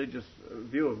other religious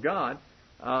view of God,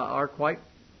 are quite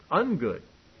ungood.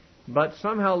 But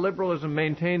somehow liberalism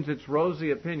maintains its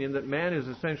rosy opinion that man is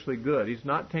essentially good. He's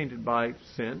not tainted by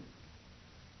sin,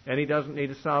 and he doesn't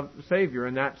need a savior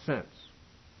in that sense.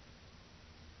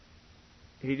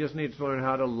 He just needs to learn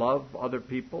how to love other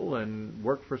people and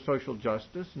work for social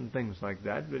justice and things like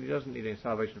that, but he doesn't need any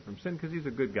salvation from sin because he's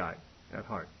a good guy at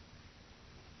heart.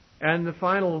 And the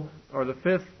final, or the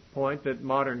fifth point that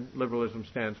modern liberalism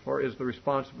stands for is the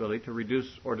responsibility to reduce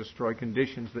or destroy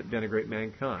conditions that denigrate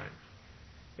mankind.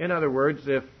 In other words,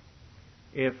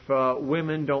 if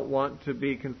women don't want to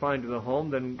be confined to the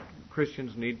home, then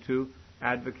Christians need to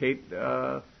advocate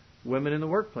women in the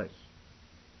workplace.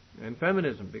 And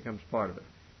feminism becomes part of it.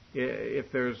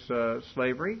 If there's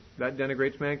slavery, that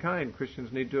denigrates mankind.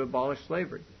 Christians need to abolish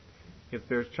slavery. If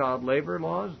there's child labor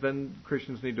laws, then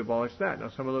Christians need to abolish that. Now,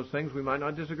 some of those things we might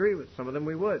not disagree with. Some of them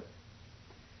we would.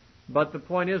 But the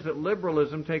point is that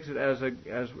liberalism takes it as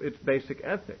its basic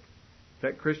ethic,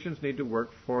 that Christians need to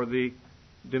work for the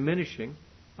diminishing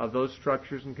of those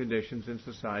structures and conditions in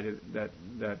society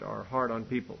that are hard on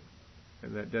people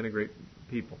and that denigrate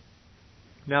people.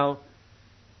 Now,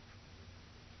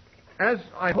 as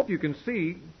I hope you can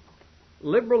see,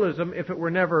 liberalism, if it were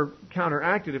never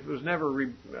counteracted, if it was never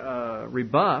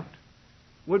rebuffed,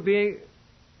 would be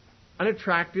an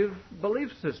attractive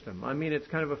belief system. I mean, it's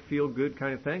kind of a feel-good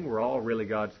kind of thing. We're all really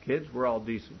God's kids. We're all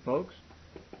decent folks.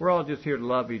 We're all just here to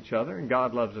love each other, and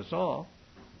God loves us all.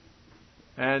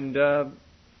 And,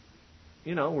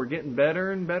 we're getting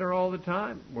better and better all the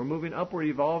time. We're moving upward,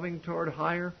 evolving toward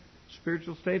higher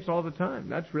spiritual states all the time.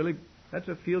 That's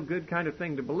a feel-good kind of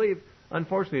thing to believe.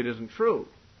 Unfortunately, it isn't true.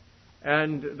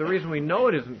 And the reason we know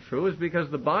it isn't true is because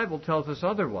the Bible tells us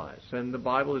otherwise. And the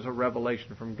Bible is a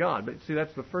revelation from God. But see,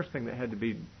 that's the first thing that had to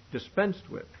be dispensed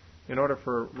with. In order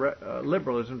for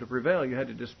liberalism to prevail, you had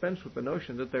to dispense with the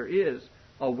notion that there is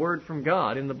a word from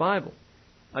God in the Bible,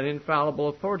 an infallible,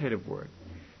 authoritative word.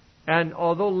 And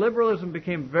although liberalism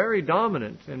became very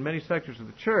dominant in many sectors of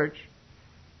the church,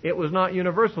 it was not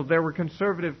universal. There were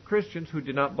conservative Christians who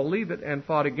did not believe it and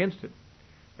fought against it.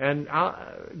 And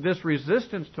this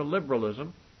resistance to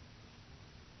liberalism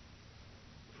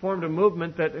formed a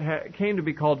movement that came to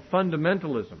be called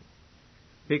Fundamentalism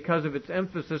because of its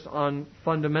emphasis on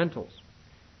fundamentals.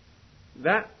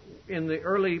 That, in the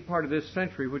early part of this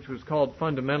century, which was called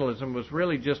fundamentalism, was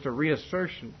really just a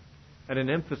reassertion and an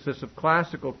emphasis of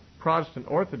classical Protestant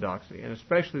orthodoxy, and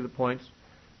especially the points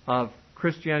of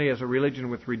Christianity as a religion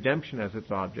with redemption as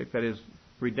its object, that is,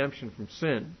 redemption from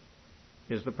sin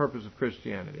is the purpose of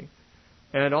Christianity,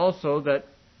 and also that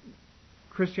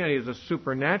Christianity is a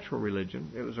supernatural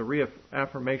religion. It was a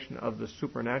reaffirmation of the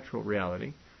supernatural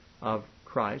reality of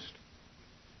Christ.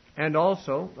 And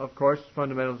also, of course,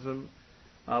 fundamentalism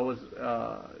was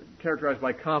characterized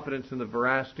by confidence in the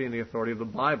veracity and the authority of the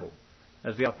Bible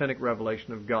as the authentic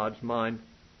revelation of God's mind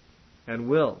and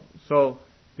will. So,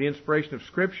 the inspiration of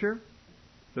Scripture,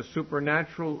 the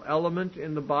supernatural element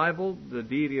in the Bible, the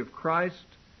deity of Christ,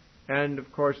 and,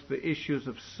 of course, the issues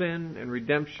of sin and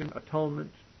redemption,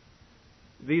 atonement.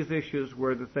 These issues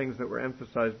were the things that were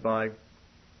emphasized by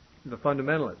the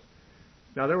fundamentalists.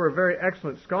 Now, there were very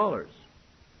excellent scholars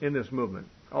in this movement,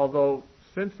 although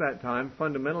since that time,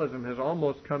 fundamentalism has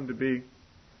almost come to be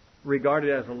regarded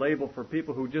as a label for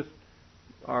people who just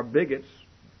are bigots,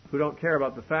 who don't care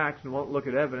about the facts and won't look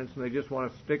at evidence, and they just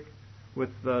want to stick with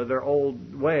their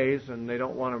old ways and they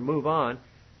don't want to move on.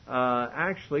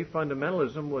 Actually,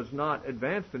 fundamentalism was not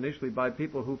advanced initially by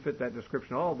people who fit that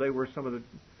description at all. They were some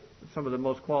of the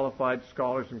most qualified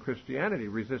scholars in Christianity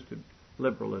resisted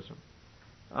liberalism.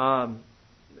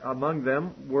 Among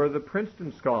them were the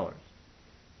Princeton scholars.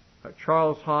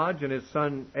 Charles Hodge and his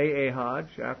son A.A.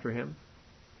 Hodge, after him,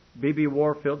 B.B.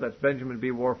 Warfield, that's Benjamin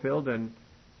B. Warfield, and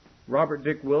Robert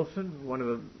Dick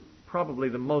Wilson, probably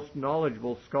the most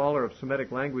knowledgeable scholar of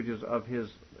Semitic languages of his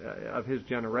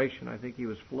generation. I think he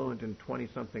was fluent in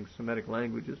 20-something Semitic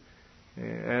languages.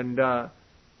 And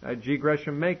G.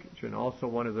 Gresham Machen, also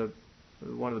one of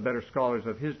the better scholars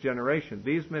of his generation.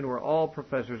 These men were all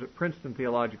professors at Princeton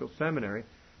Theological Seminary,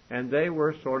 and they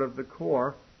were sort of the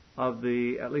core of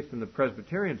at least in the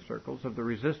Presbyterian circles, of the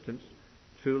resistance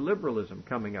to liberalism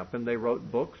coming up. And they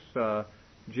wrote books.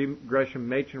 G. Gresham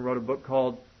Machen wrote a book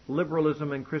called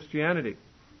Liberalism and Christianity,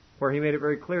 where he made it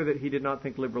very clear that he did not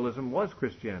think liberalism was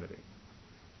Christianity.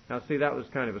 Now, see, that was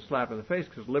kind of a slap in the face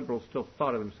because liberals still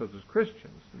thought of themselves as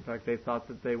Christians. In fact, they thought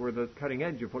that they were the cutting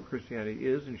edge of what Christianity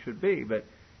is and should be. But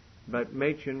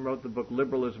Machen wrote the book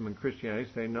Liberalism and Christianity,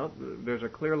 saying, no, there's a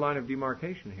clear line of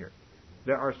demarcation here.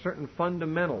 There are certain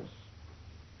fundamentals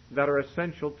that are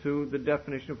essential to the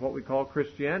definition of what we call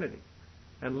Christianity.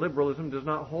 And liberalism does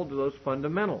not hold to those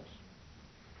fundamentals.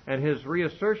 And his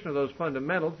reassertion of those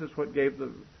fundamentals is what gave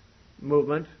the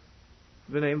movement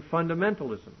the name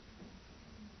fundamentalism.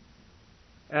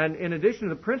 And in addition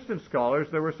to the Princeton scholars,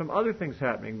 there were some other things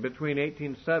happening between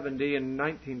 1870 and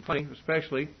 1920,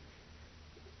 especially.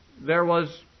 There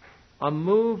was a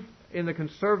move in the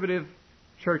conservative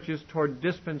churches toward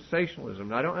dispensationalism.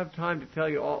 Now, I don't have time to tell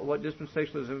you what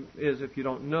dispensationalism is if you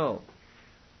don't know.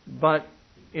 But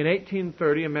in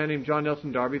 1830, a man named John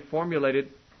Nelson Darby formulated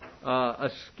a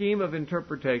scheme of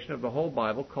interpretation of the whole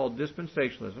Bible called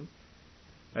dispensationalism.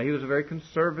 He was a very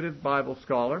conservative Bible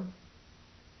scholar,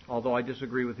 although I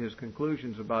disagree with his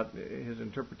conclusions about his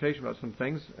interpretation about some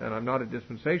things, and I'm not a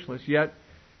dispensationalist, yet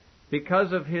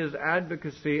because of his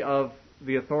advocacy of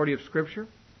the authority of Scripture,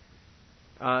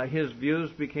 his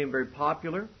views became very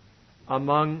popular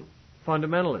among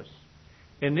fundamentalists.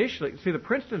 Initially, see, the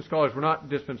Princeton scholars were not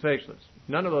dispensationalists.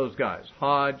 None of those guys,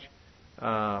 Hodge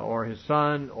or his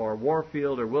son or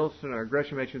Warfield or Wilson or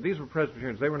Gresham Machen, these were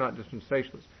Presbyterians. They were not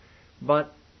dispensationalists.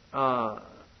 But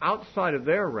outside of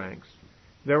their ranks,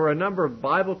 there were a number of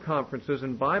Bible conferences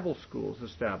and Bible schools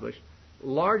established,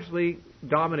 largely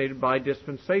dominated by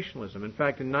dispensationalism. In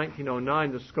fact, in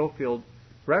 1909, the Scofield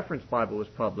Reference Bible was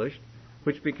published,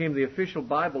 which became the official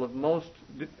Bible of most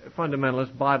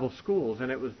fundamentalist Bible schools.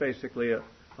 And it was basically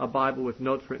a Bible with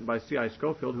notes written by C.I.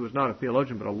 Scofield, who was not a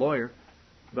theologian but a lawyer.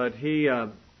 But he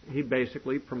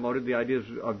basically promoted the ideas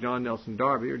of John Nelson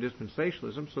Darby, or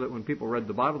dispensationalism, so that when people read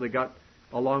the Bible, they got,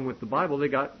 along with the Bible, they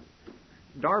got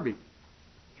Darby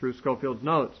through Scofield's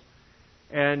notes.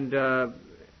 And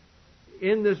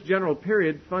in this general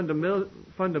period,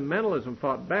 fundamentalism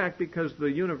fought back because the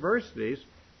universities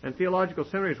and theological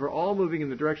seminaries were all moving in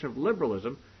the direction of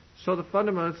liberalism, so the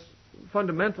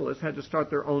fundamentalists had to start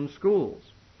their own schools.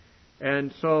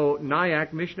 And so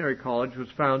Nyack Missionary College was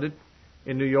founded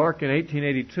in New York in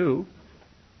 1882.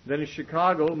 Then in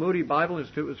Chicago, Moody Bible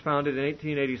Institute was founded in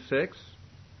 1886.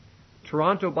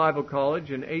 Toronto Bible College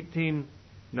in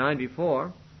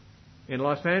 1894. In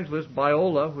Los Angeles,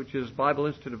 Biola, which is Bible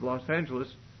Institute of Los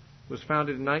Angeles, was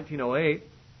founded in 1908.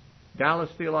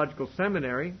 Dallas Theological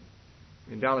Seminary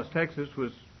in Dallas, Texas,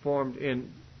 was formed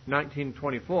in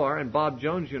 1924, and Bob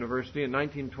Jones University in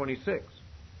 1926.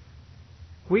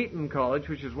 Wheaton College,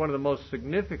 which is one of the most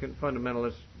significant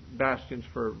fundamentalist bastions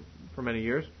for many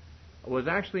years, was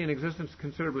actually in existence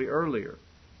considerably earlier.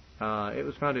 It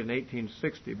was founded in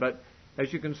 1860. But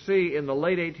as you can see, in the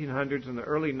late 1800s and the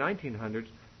early 1900s,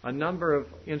 a number of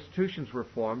institutions were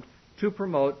formed to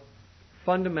promote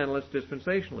fundamentalist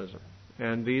dispensationalism.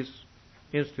 And these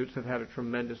institutes have had a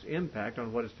tremendous impact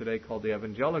on what is today called the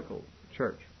evangelical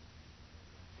church.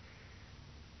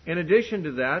 In addition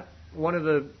to that, one of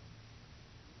the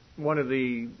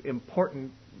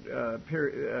important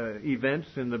events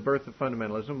in the birth of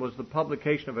fundamentalism was the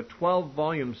publication of a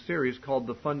 12-volume series called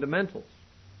The Fundamentals,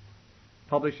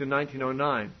 published in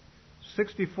 1909.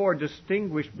 64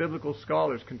 distinguished biblical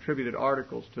scholars contributed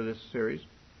articles to this series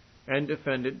and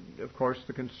defended, of course,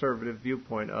 the conservative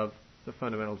viewpoint of the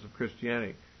fundamentals of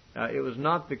Christianity. It was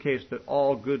not the case that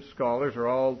all good scholars or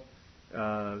all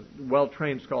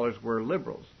well-trained scholars were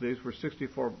liberals. These were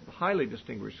 64 highly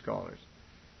distinguished scholars.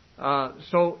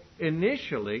 So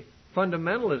initially,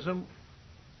 fundamentalism,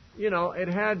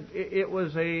 it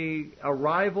was a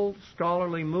rival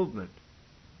scholarly movement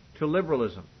to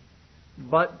liberalism.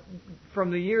 But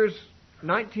from the years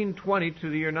 1920 to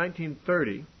the year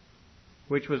 1930,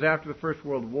 which was after the First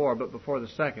World War but before the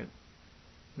Second,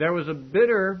 there was a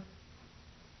bitter,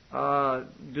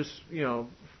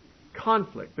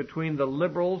 conflict between the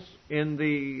liberals in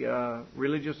the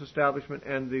religious establishment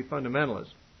and the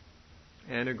fundamentalists,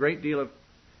 and a great deal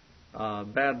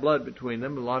of bad blood between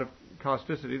them, a lot of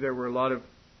causticity. There were a lot of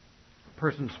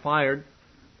persons fired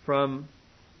from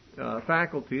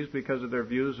faculties because of their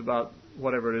views about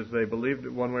whatever it is they believed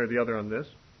one way or the other on this.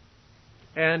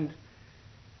 And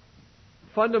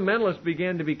fundamentalists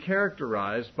began to be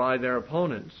characterized by their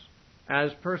opponents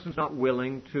as persons not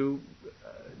willing to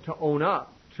own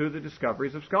up to the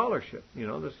discoveries of scholarship.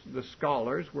 The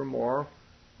scholars were more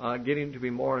getting to be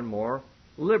more and more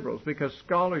liberals, because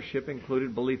scholarship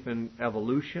included belief in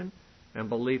evolution and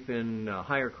belief in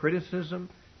higher criticism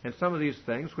and some of these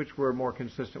things which were more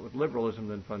consistent with liberalism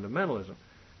than fundamentalism.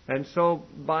 And so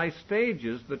by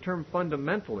stages, the term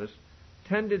fundamentalist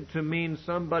tended to mean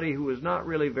somebody who was not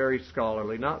really very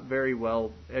scholarly, not very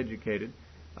well educated,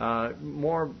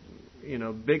 more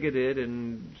bigoted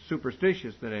and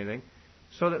superstitious than anything,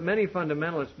 so that many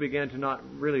fundamentalists began to not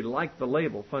really like the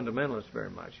label fundamentalist very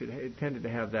much. It tended to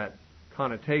have that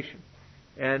connotation.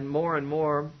 And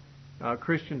more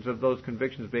Christians of those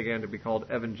convictions began to be called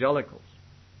evangelicals.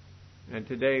 And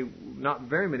today, not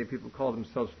very many people call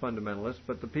themselves fundamentalists,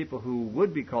 but the people who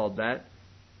would be called that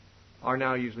are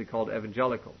now usually called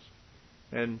evangelicals.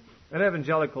 And an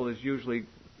evangelical is usually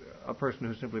a person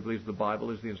who simply believes the Bible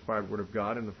is the inspired Word of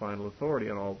God and the final authority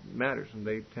on all matters, and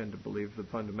they tend to believe the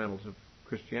fundamentals of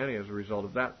Christianity as a result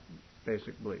of that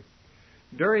basic belief.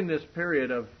 During this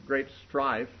period of great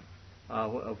strife,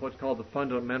 of what's called the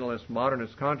fundamentalist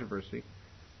modernist controversy,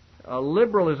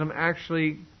 liberalism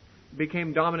actually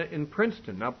became dominant in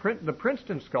Princeton. Now, the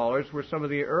Princeton scholars were some of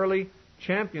the early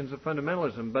champions of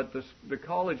fundamentalism, but the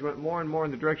college went more and more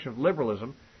in the direction of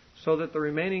liberalism, so that the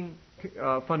remaining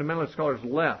fundamentalist scholars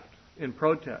left in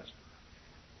protest.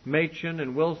 Machen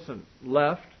and Wilson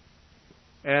left,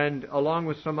 and along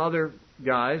with some other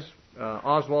guys,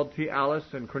 Oswald T. Alice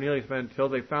and Cornelius Van Til,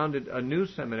 they founded a new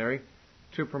seminary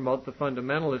to promote the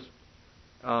fundamentalist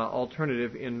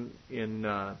alternative in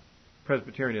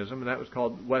Presbyterianism, and that was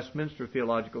called Westminster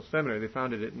Theological Seminary. They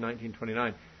founded it in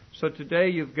 1929. So today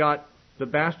you've got the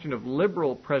bastion of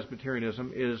liberal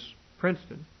Presbyterianism is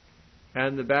Princeton,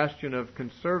 and the bastion of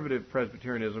conservative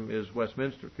Presbyterianism is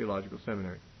Westminster Theological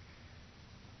Seminary.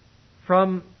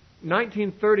 From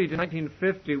 1930 to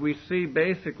 1950, we see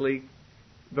basically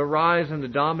the rise and the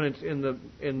dominance in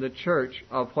the church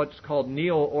of what's called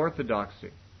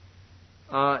neo-orthodoxy.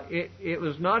 It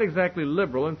was not exactly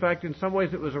liberal. In fact, in some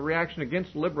ways it was a reaction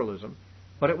against liberalism,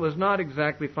 but it was not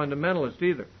exactly fundamentalist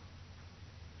either.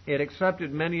 It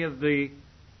accepted many of the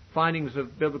findings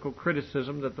of biblical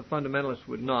criticism that the fundamentalists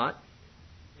would not.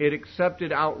 It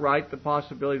accepted outright the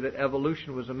possibility that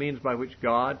evolution was a means by which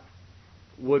God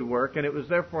would work, and it was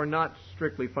therefore not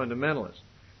strictly fundamentalist.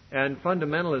 And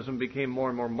fundamentalism became more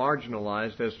and more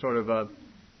marginalized as sort of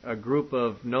a group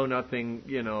of know-nothing,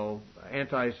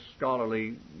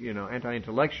 anti-scholarly,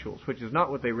 anti-intellectuals, which is not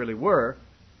what they really were,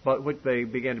 but what they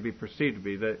began to be perceived to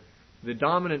be. The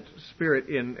dominant spirit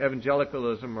in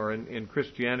evangelicalism or in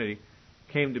Christianity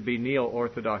came to be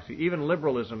neo-orthodoxy. Even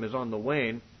liberalism is on the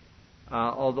wane,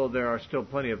 although there are still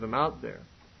plenty of them out there.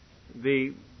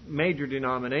 The major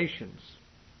denominations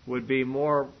would be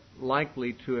more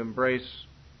likely to embrace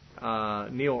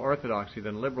neo-orthodoxy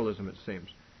than liberalism, it seems.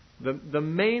 The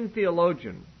main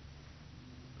theologian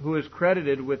who is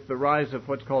credited with the rise of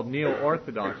what's called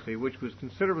neo-orthodoxy, which was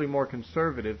considerably more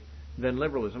conservative than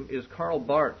liberalism, is Karl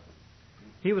Barth.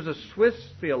 He was a Swiss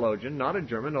theologian, not a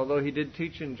German, although he did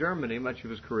teach in Germany much of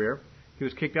his career. He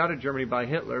was kicked out of Germany by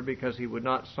Hitler because he would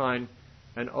not sign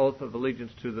an oath of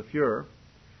allegiance to the Fuhrer.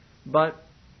 But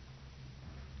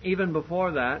even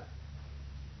before that,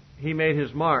 he made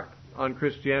his mark on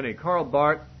Christianity. Karl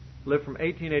Barth lived from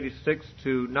 1886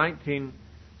 to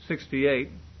 1968.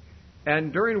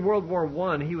 And during World War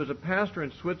I, he was a pastor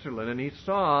in Switzerland, and he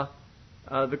saw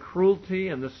the cruelty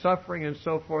and the suffering and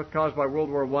so forth caused by World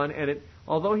War I. And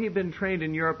although he'd been trained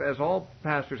in Europe, as all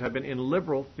pastors have been, in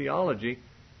liberal theology,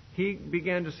 he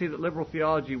began to see that liberal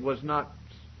theology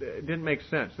didn't make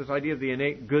sense. This idea of the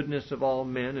innate goodness of all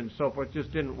men and so forth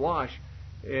just didn't wash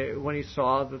when he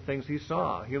saw the things he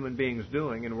saw human beings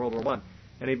doing in World War I.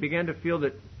 And he began to feel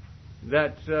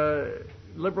that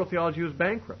liberal theology was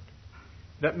bankrupt.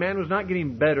 That man was not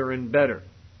getting better and better.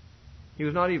 He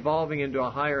was not evolving into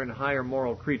a higher and higher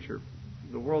moral creature.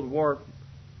 The World War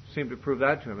seemed to prove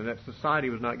that to him, and that society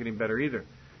was not getting better either.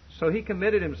 So he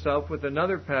committed himself with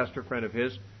another pastor friend of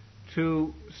his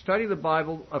to study the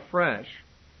Bible afresh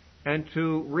and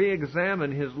to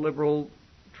re-examine his liberal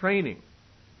training.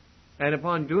 And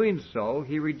upon doing so,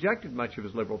 he rejected much of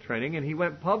his liberal training, and he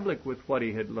went public with what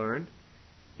he had learned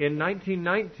in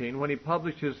 1919 when he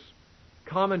published his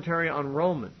commentary on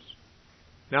Romans.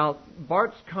 Now,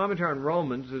 Barth's commentary on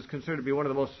Romans is considered to be one of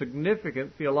the most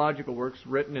significant theological works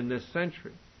written in this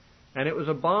century. And it was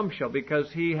a bombshell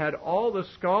because he had all the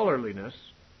scholarliness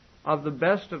of the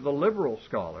best of the liberal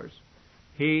scholars.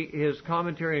 His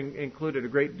commentary included a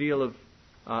great deal of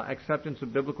acceptance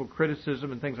of biblical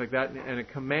criticism and things like that, and a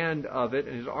command of it,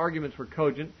 and his arguments were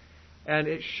cogent, and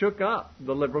it shook up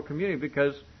the liberal community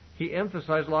because he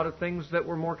emphasized a lot of things that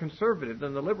were more conservative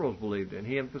than the liberals believed in.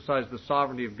 He emphasized the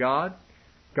sovereignty of God,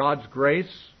 God's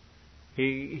grace.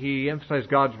 He emphasized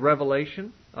God's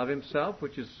revelation of himself,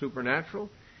 which is supernatural.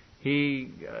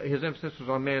 His emphasis was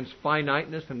on man's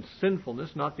finiteness and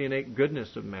sinfulness, not the innate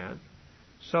goodness of man.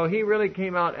 So he really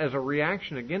came out as a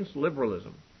reaction against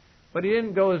liberalism. But he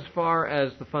didn't go as far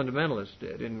as the fundamentalists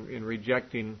did in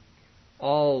rejecting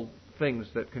all things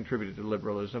that contributed to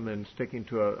liberalism and sticking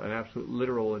to an absolute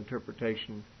literal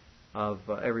interpretation of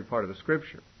every part of the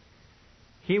Scripture.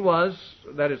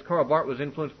 Karl Barth was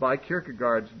influenced by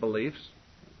Kierkegaard's beliefs.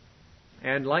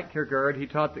 And like Kierkegaard, he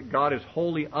taught that God is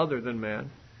wholly other than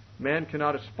man. Man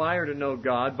cannot aspire to know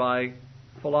God by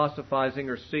philosophizing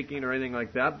or seeking or anything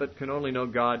like that, but can only know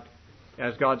God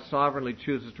as God sovereignly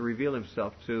chooses to reveal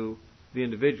himself to the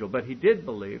individual. But he did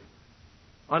believe,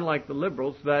 unlike the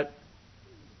liberals, that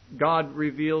God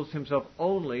reveals himself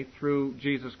only through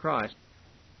Jesus Christ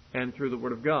and through the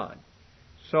Word of God.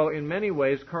 So in many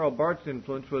ways, Karl Barth's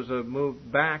influence was a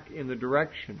move back in the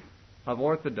direction of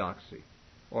orthodoxy,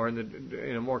 or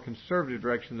in a more conservative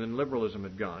direction than liberalism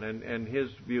had gone. And his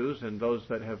views, and those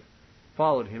that have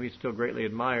followed him, he's still greatly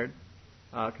admired,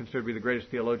 considered to be the greatest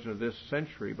theologian of this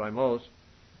century by most,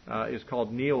 is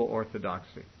called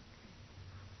neo-orthodoxy.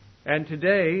 And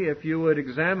today, if you would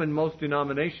examine most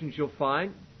denominations, you'll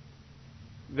find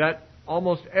that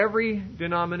almost every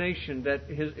denomination that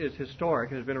is historic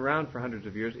and has been around for hundreds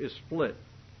of years is split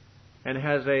and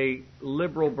has a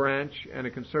liberal branch and a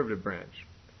conservative branch.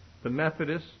 The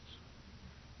Methodists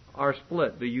are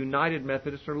split. The United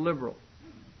Methodists are liberal.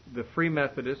 The Free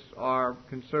Methodists are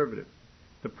conservative.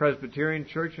 The Presbyterian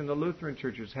Church and the Lutheran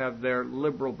churches have their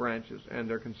liberal branches and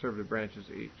their conservative branches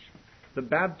each. The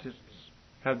Baptists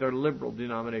have their liberal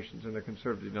denominations and their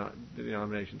conservative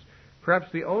denominations.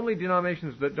 Perhaps the only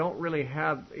denominations that don't really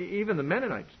have, even the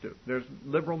Mennonites do. There's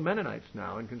liberal Mennonites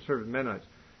now and conservative Mennonites.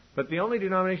 But the only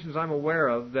denominations I'm aware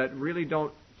of that really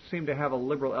don't seem to have a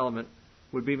liberal element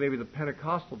would be maybe the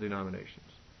Pentecostal denominations.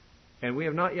 And we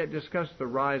have not yet discussed the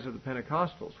rise of the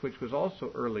Pentecostals, which was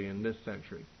also early in this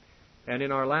century. And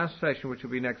in our last session, which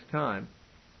will be next time,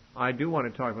 I do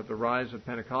want to talk about the rise of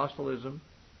Pentecostalism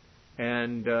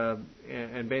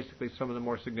and basically some of the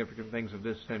more significant things of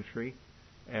this century,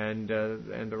 and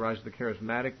the rise of the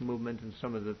charismatic movement and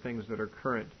some of the things that are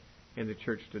current in the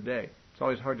church today. It's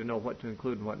always hard to know what to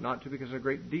include and what not to, because a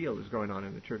great deal is going on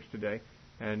in the church today,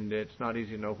 and it's not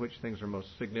easy to know which things are most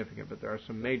significant. But there are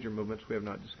some major movements we have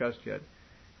not discussed yet,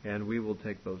 and we will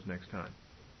take those next time.